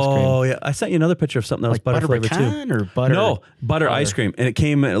flavored ice cream. Oh yeah, I sent you another picture of something that was butter flavored too. Or butter? No, butter ice cream, and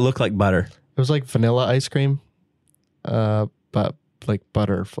it looked like butter. It was like vanilla ice cream, but like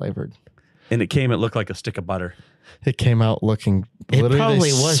butter flavored. And it looked like a stick of butter. It came out looking. It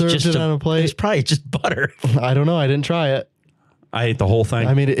probably was just on a plate. It was probably just butter. I don't know. I didn't try it. I ate the whole thing.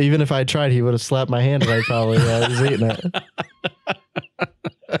 I mean, even if I tried, he would have slapped my hand, and I probably was eating it.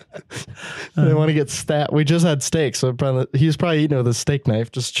 I didn't want to get stabbed. We just had steak, so he was probably eating it with a steak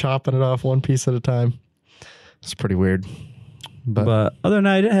knife, just chopping it off one piece at a time. It's pretty weird. But other than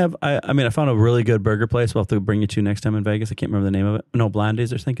that, I didn't have. I found a really good burger place. We'll have to bring you to next time in Vegas. I can't remember the name of it. No,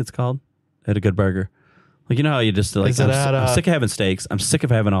 Blondie's, I think it's called. They had a good burger. Like, you know how you just like. I'm sick of having steaks. I'm sick of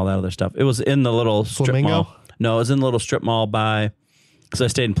having all that other stuff. It was in the little strip mall. No, it was in the little strip mall because I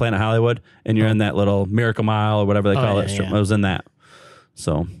stayed in Planet Hollywood, and you're in that little Miracle Mile or whatever they call it. Strip. I was in that.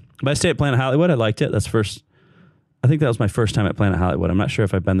 So, but I stayed at Planet Hollywood. I liked it. I think that was my first time at Planet Hollywood. I'm not sure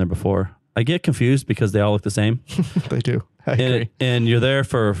if I've been there before. I get confused because they all look the same. They do. I agree. And you're there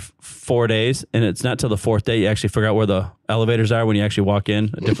for 4 days, and it's not till the 4th day you actually figure out where the elevators are when you actually walk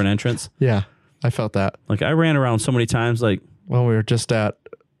in a different entrance. Yeah, I felt that. Like, I ran around so many times. Like, when we were just at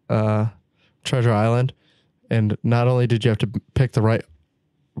Treasure Island, and not only did you have to pick the right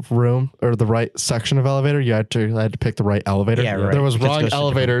room or the right section of elevator, I had to pick the right elevator. Yeah, right. There was wrong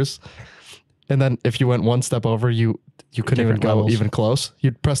elevators, and then if you went one step over, you couldn't even go even close.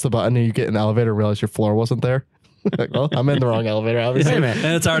 You'd press the button and you get in the elevator and realize your floor wasn't there. Like, well, I'm in the wrong elevator, obviously. And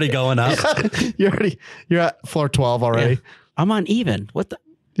it's already going up. You're at floor 12 already. Yeah. I'm uneven. What the?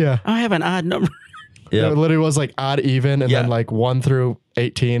 Yeah. I have an odd number. Yeah. It literally was like odd even and then like 1 through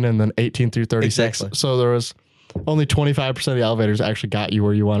 18 and then 18 through 36. Exactly. So there was only 25% of the elevators actually got you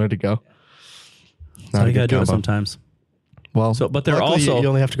where you wanted to go. So you got to do it sometimes. Well, but they're also you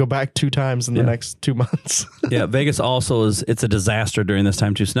only have to go back 2 times in the next 2 months. Yeah, Vegas also it's a disaster during this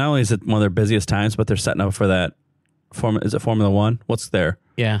time too. So not only is it one of their busiest times, but they're setting up for that. Is it Formula One? What's there?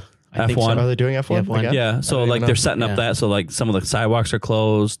 Yeah, I think F1. Are they doing F1? F1. Again? Yeah, so like they're setting up that. So like some of the sidewalks are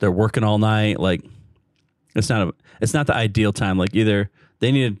closed. They're working all night. Like it's not the ideal time. Like either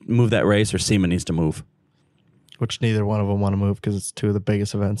they need to move that race or SEMA needs to move. Which neither one of them want to move because it's 2 of the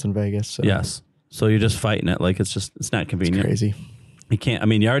biggest events in Vegas. So. Yes. So you're just fighting it. Like it's not convenient. It's crazy. You can't. I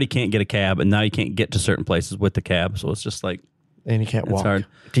mean, you already can't get a cab, and now you can't get to certain places with the cab. So it's just like, and you can't walk. It's hard.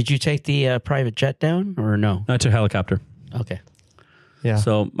 Did you take the private jet down or no? I took a helicopter. Okay. Yeah.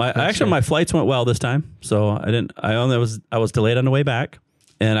 So my flights went well this time. So I was delayed on the way back,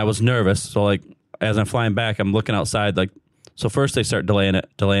 and I was nervous. So like as I'm flying back, I'm looking outside. Like so first they start delaying it.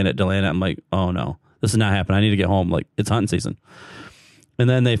 I'm like, oh no, this is not happening. I need to get home. Like it's hunting season. And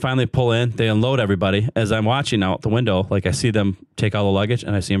then they finally pull in. They unload everybody. As I'm watching out the window, like I see them take all the luggage,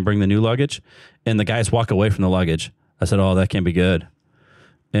 and I see them bring the new luggage, and the guys walk away from the luggage. I said, "Oh, that can't be good."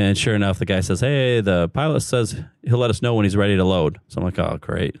 And sure enough, the guy says, "Hey, the pilot says he'll let us know when he's ready to load." So I'm like, "Oh,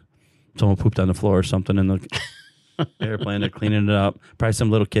 great! Someone pooped on the floor or something in the airplane. They're cleaning it up. Probably some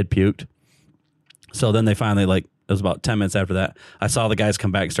little kid puked." So then they finally it was about 10 minutes after that. I saw the guys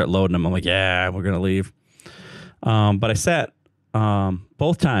come back and start loading them. I'm like, "Yeah, we're gonna leave." But I sat.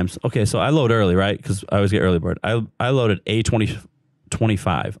 Both times. Okay, so I load early, right? Because I always get early bird. I loaded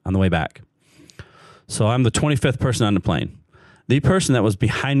A25 on the way back. So I'm the 25th person on the plane. The person that was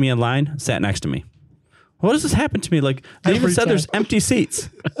behind me in line sat next to me. What does this happen to me? Like they even said there's empty seats.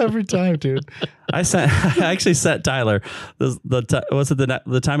 Every time, dude. I actually sat Tyler. Was it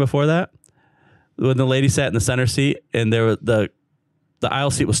the time before that? When the lady sat in the center seat and there was the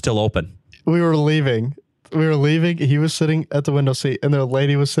aisle seat was still open. We were leaving. He was sitting at the window seat, and the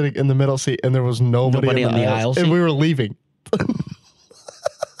lady was sitting in the middle seat, and there was nobody in the aisle seat. And we were leaving.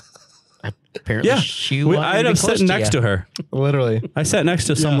 Apparently, I ended up sitting next to her. Literally, I sat next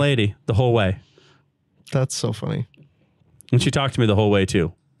to some lady the whole way. That's so funny. And she talked to me the whole way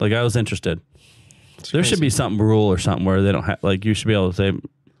too. Like I was interested. There should be some rule or something where they don't have you should be able to say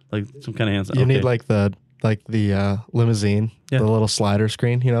like some kind of answer. You need like the limousine, the little slider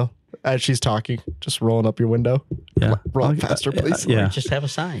screen, as she's talking, just rolling up your window. Yeah. Roll faster, please. Or just have a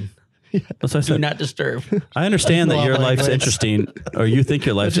sign. Yeah. That's what I said. Do not disturb. I understand that your life's interesting, or you think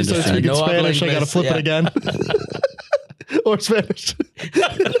your life's interesting. Speaking Spanish, I got to flip it again. Or Spanish.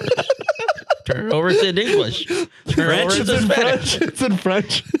 Turn it over to English. French? It's in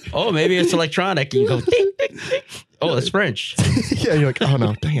French. Oh, maybe it's electronic. You go, ding, ding, ding. Oh, it's French. Yeah, you're like, oh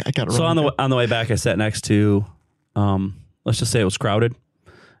no, dang it, I got it wrong. So on the way back, I sat next to, let's just say it was crowded.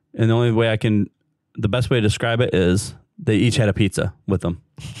 And the best way to describe it is they each had a pizza with them.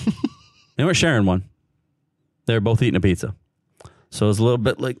 They weren't sharing one. They were both eating a pizza. So it was a little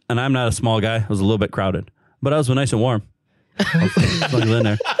bit and I'm not a small guy. It was a little bit crowded, but I was nice and warm. Snuggled in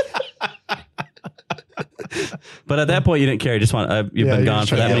there. But at that point, you didn't care. You just you've been gone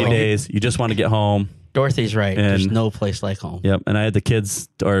for that many days. You just want to get home. Dorothy's right. There's no place like home. Yep. And I had the kids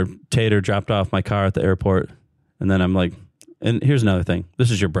Tater dropped off my car at the airport. And then I'm like, and here's another thing.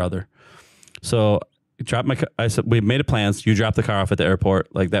 This is your brother. So I said, we made a plan. You drop the car off at the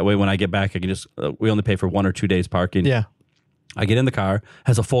airport. Like that way, when I get back, I can just, we only pay for 1 or 2 days parking. Yeah. I get in the car,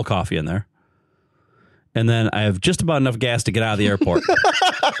 has a full coffee in there. And then I have just about enough gas to get out of the airport.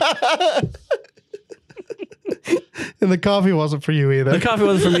 And the coffee wasn't for you either. The coffee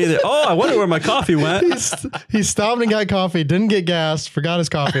wasn't for me either. Oh, I wonder where my coffee went. He stopped and got coffee, didn't get gas, forgot his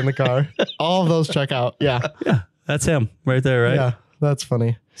coffee in the car. All of those check out. Yeah. Yeah. That's him right there, right? Yeah. That's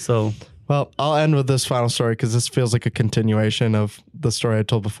funny. So, well, I'll end with this final story because this feels like a continuation of the story I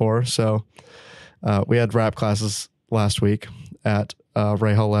told before. So we had rap classes last week at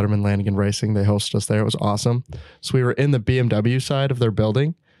Ray Hall Letterman Lanigan Racing. They hosted us there. It was awesome. So we were in the BMW side of their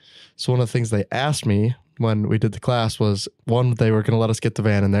building. So one of the things they asked me when we did the class was, one, they were going to let us get the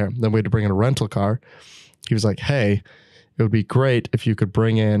van in there. Then we had to bring in a rental car. He was like, hey, it would be great if you could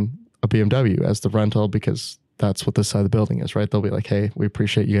bring in a BMW as the rental because that's what this side of the building is, right? They'll be like, hey, we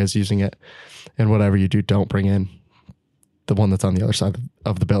appreciate you guys using it. And whatever you do, don't bring in the one that's on the other side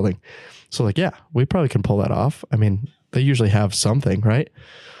of the building. So like, yeah, we probably can pull that off. I mean, they usually have something, right?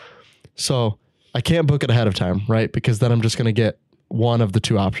 So I can't book it ahead of time, right? Because then I'm just going to get one of the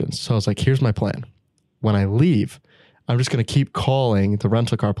two options. So I was like, here's my plan. When I leave, I'm just going to keep calling the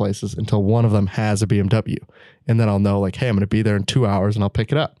rental car places until one of them has a BMW. And then I'll know like, hey, I'm going to be there in 2 hours and I'll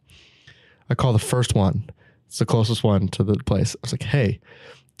pick it up. I call the first one. It's the closest one to the place. I was like, hey,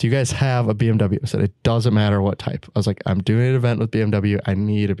 do you guys have a BMW? I said, it doesn't matter what type. I was like, I'm doing an event with BMW. I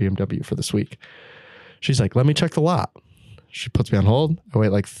need a BMW for this week. She's like, let me check the lot. She puts me on hold. I wait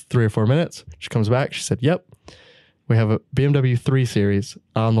like 3 or 4 minutes. She comes back. She said, yep, we have a BMW 3 Series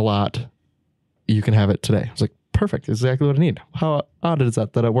on the lot. You can have it today. I was like, perfect. Exactly what I need. How odd is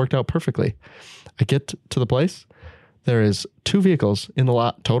that it worked out perfectly? I get to the place. There is 2 vehicles in the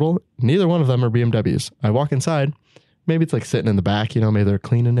lot total. Neither one of them are BMWs. I walk inside. Maybe it's like sitting in the back, maybe they're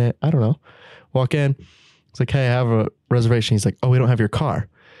cleaning it. I don't know. Walk in. It's like, hey, I have a reservation. He's like, oh, we don't have your car.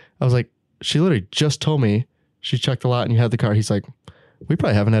 I was like, she literally just told me she checked the lot and you had the car. He's like, we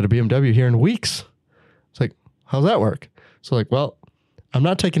probably haven't had a BMW here in weeks. It's like, how's that work? So like, well, I'm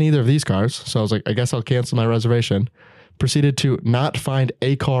not taking either of these cars. So I was like, I guess I'll cancel my reservation. Proceeded to not find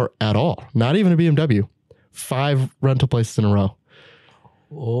a car at all. Not even a BMW. 5 rental places in a row.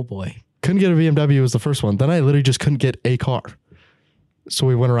 Oh boy. Couldn't get a BMW was the first one. Then I literally just couldn't get a car. So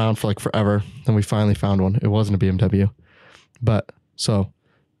we went around for like forever. Then we finally found one. It wasn't a BMW. But so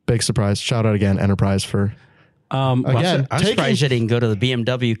big surprise. Shout out again, Enterprise for again. I'm surprised you didn't go to the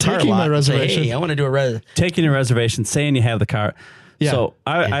BMW car taking lot my reservation. And say, hey, I want to do a taking your reservation, saying you have the car. Yeah. So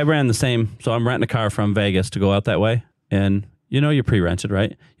I ran the same. So I'm renting a car from Vegas to go out that way. And you're pre-rented,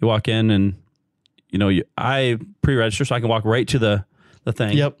 right? You walk in and I pre-register so I can walk right to the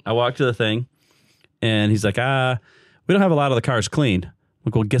thing. Yep. I walk to the thing and he's like, we don't have a lot of the cars cleaned.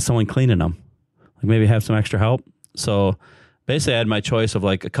 We'll go get someone cleaning them. Like maybe have some extra help. So basically I had my choice of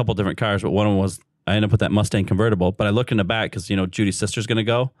like a couple different cars, but one of them was, I ended up with that Mustang convertible, but I looked in the back because, Judy's sister's going to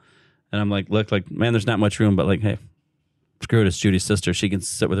go. And I'm like, look, like, man, there's not much room, but like, hey, screw it. It's Judy's sister. She can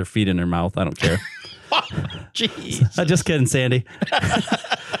sit with her feet in her mouth. I don't care. Jeez. I'm just kidding, Sandy.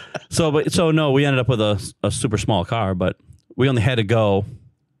 So no, we ended up with a super small car, but we only had to go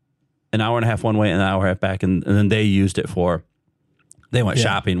an hour and a half one way and an hour and a half back. And then they used it they went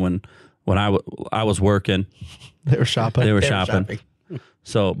shopping when I was working. They were shopping. They were shopping.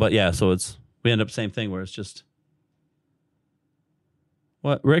 So, but yeah, we end up same thing where it's just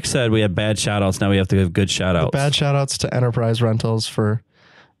what Rick said. We had bad shout outs. Now we have to give good shout outs. Bad shout outs to Enterprise Rentals for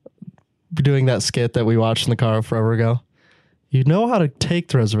doing that skit that we watched in the car forever ago. You know how to take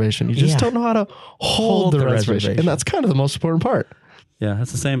the reservation. You just don't know how to hold the reservation. And that's kind of the most important part. Yeah,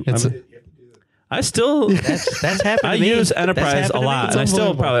 that's the same. That's happened. I use Enterprise a lot, and I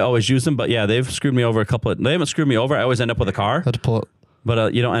still probably always use them. But yeah, they've screwed me over they haven't screwed me over. I always end up with a car. Had to pull it.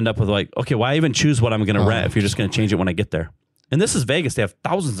 But you don't end up with like, okay, why even choose what I'm going to rent if you're just going to change it when I get there? And this is Vegas. They have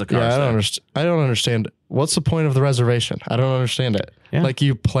thousands of cars. Yeah, I don't understand. What's the point of the reservation? I don't understand it. Yeah. Like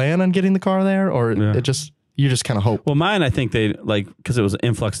you plan on getting the car there or you just kind of hope. Well, mine, I think they because it was an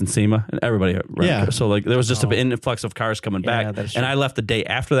influx in SEMA and everybody. Yeah. So like there was just an influx of cars coming back. And I left the day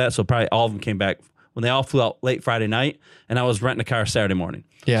after that. So probably all of them came back when they all flew out late Friday night and I was renting a car Saturday morning.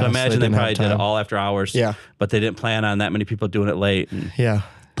 Yeah. So I imagine they probably did it all after hours. Yeah. But they didn't plan on that many people doing it late. Yeah.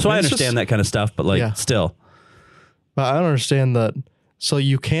 So I understand that kind of stuff, but still. But I don't understand that. So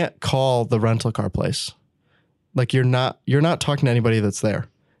you can't call the rental car place. Like you're not talking to anybody that's there.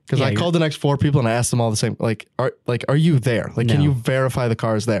 Because I called the next 4 people and I asked them all the same. Are you there? Like, can you verify the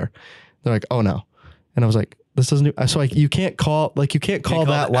car is there? They're like, oh no. And I was like, this isn't. So like, you can't call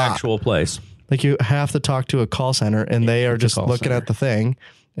that lot. Actual place. Like you have to talk to a call center and they are just looking at the thing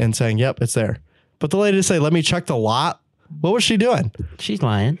and saying, yep, it's there. But the lady to say, let me check the lot. What was she doing? She's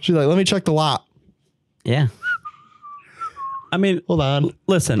lying. She's like, let me check the lot. Yeah. I mean, hold on.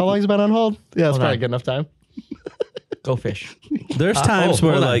 Listen. How long has it been on hold? Yeah, it's probably good enough time. Go fish. There's times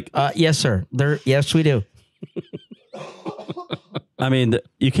where like, yes, sir. Yes, we do. I mean,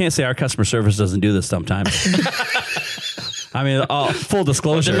 you can't say our customer service doesn't do this sometimes. I mean, full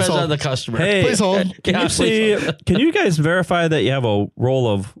disclosure. Depends on the customer. Hey, please hold. Can you guys verify that you have a roll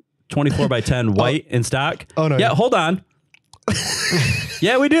of 24 by 10 white in stock? Oh no. Yeah, hold on.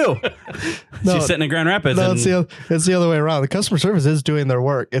 Yeah, we do. No, she's sitting in Grand Rapids. No, it's the other way around. The customer service is doing their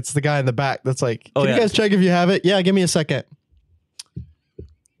work. It's the guy in the back that's like, can you guys check if you have it? Yeah, give me a second.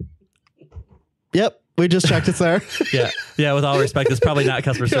 Yep, we just checked. It's there. Yeah. With all respect, it's probably not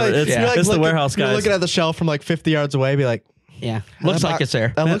customer service. It's the warehouse guys. You're looking at the shelf from like 50 yards away. Be like, yeah, looks like it's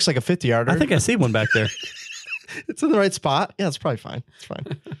there. That looks like a 50-yarder. I think I see one back there. It's in the right spot. Yeah, it's probably fine. It's fine.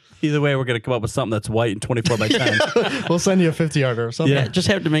 Either way, we're going to come up with something that's white and 24 by 10. We'll send you a 50-yarder or something. Yeah, just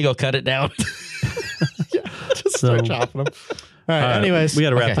have Domingo cut it down. Just start chopping them. All right. Anyways, we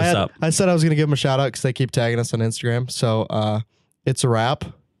got to wrap this up. I said I was going to give them a shout out because they keep tagging us on Instagram. So it's a wrap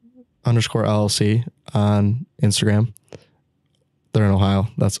 _LLC. on Instagram. They're in Ohio.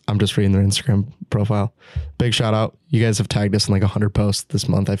 I'm just reading their Instagram profile. Big shout out. You guys have tagged us in like 100 posts this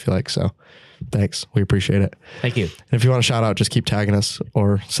month, I feel like. So thanks. We appreciate it. Thank you. And if you want to shout out, just keep tagging us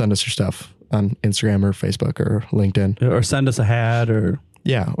or send us your stuff on Instagram or Facebook or LinkedIn. Or send us a hat or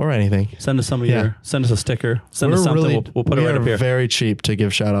or anything. Send us some of your, send us a sticker. Send us something. We'll put it right up here. We're very cheap to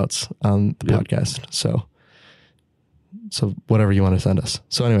give shout outs on the podcast. So whatever you want to send us.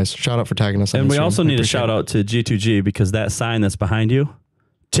 So anyways, shout out for tagging us. And we also need a shout out to G2G because that sign that's behind you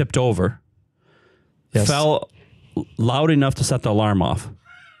tipped over, fell loud enough to set the alarm off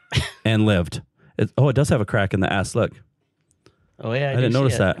and lived. It does have a crack in the ass. Look. Oh yeah. I didn't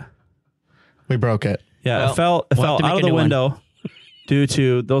notice that. We broke it. Yeah. Well, it fell out of the window due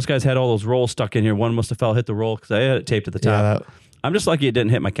to those guys had all those rolls stuck in here. One must have hit the roll because I had it taped at the top. Yeah, I'm just lucky it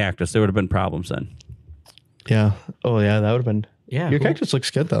didn't hit my cactus. There would have been problems then. Yeah. Oh, yeah. That would have been. Yeah. Your cactus looks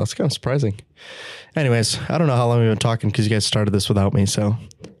good, though. It's kind of surprising. Anyways, I don't know how long we've been talking because you guys started this without me. So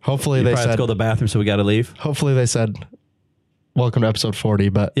hopefully they said. Let's go to the bathroom, so we got to leave. Hopefully they said, welcome to episode 40.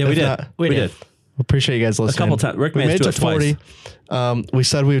 But yeah, we did. We did. Appreciate you guys listening. A couple times. Rick made it to 40. We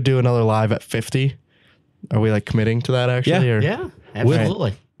said we would do another live at 50. Are we like committing to that actually? Yeah.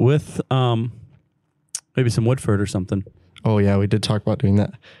 Absolutely. With maybe some Woodford or something. Oh, yeah. We did talk about doing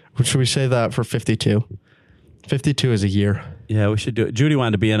that. Should we say that for 52? 52 is a year. Yeah, we should do it. Judy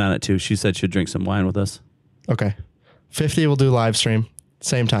wanted to be in on it too. She said she'd drink some wine with us. Okay. 50 we'll do live stream.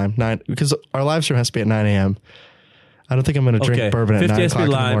 Same time. 9 because our live stream has to be at 9 a.m. I don't think I'm going to drink bourbon at 9 o'clock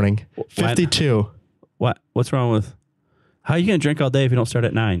in the morning. 52. What's wrong with... How are you going to drink all day if you don't start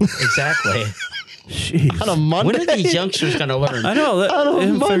at 9? Exactly. Jeez. On a Monday. When are these youngsters going to learn? I know. On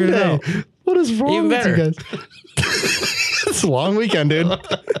a Monday. What is wrong with you guys? It's a long weekend, dude.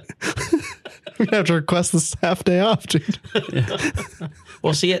 We're going to have to request this half day off, dude. Yeah.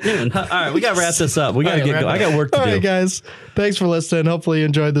 We'll see you at noon. All right, we got to wrap this up. We got to get going. I got work to do. All right, guys. Thanks for listening. Hopefully you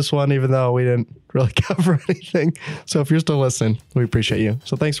enjoyed this one, even though we didn't really cover anything. So if you're still listening, we appreciate you.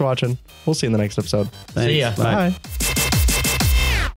 So thanks for watching. We'll see you in the next episode. See ya. Bye.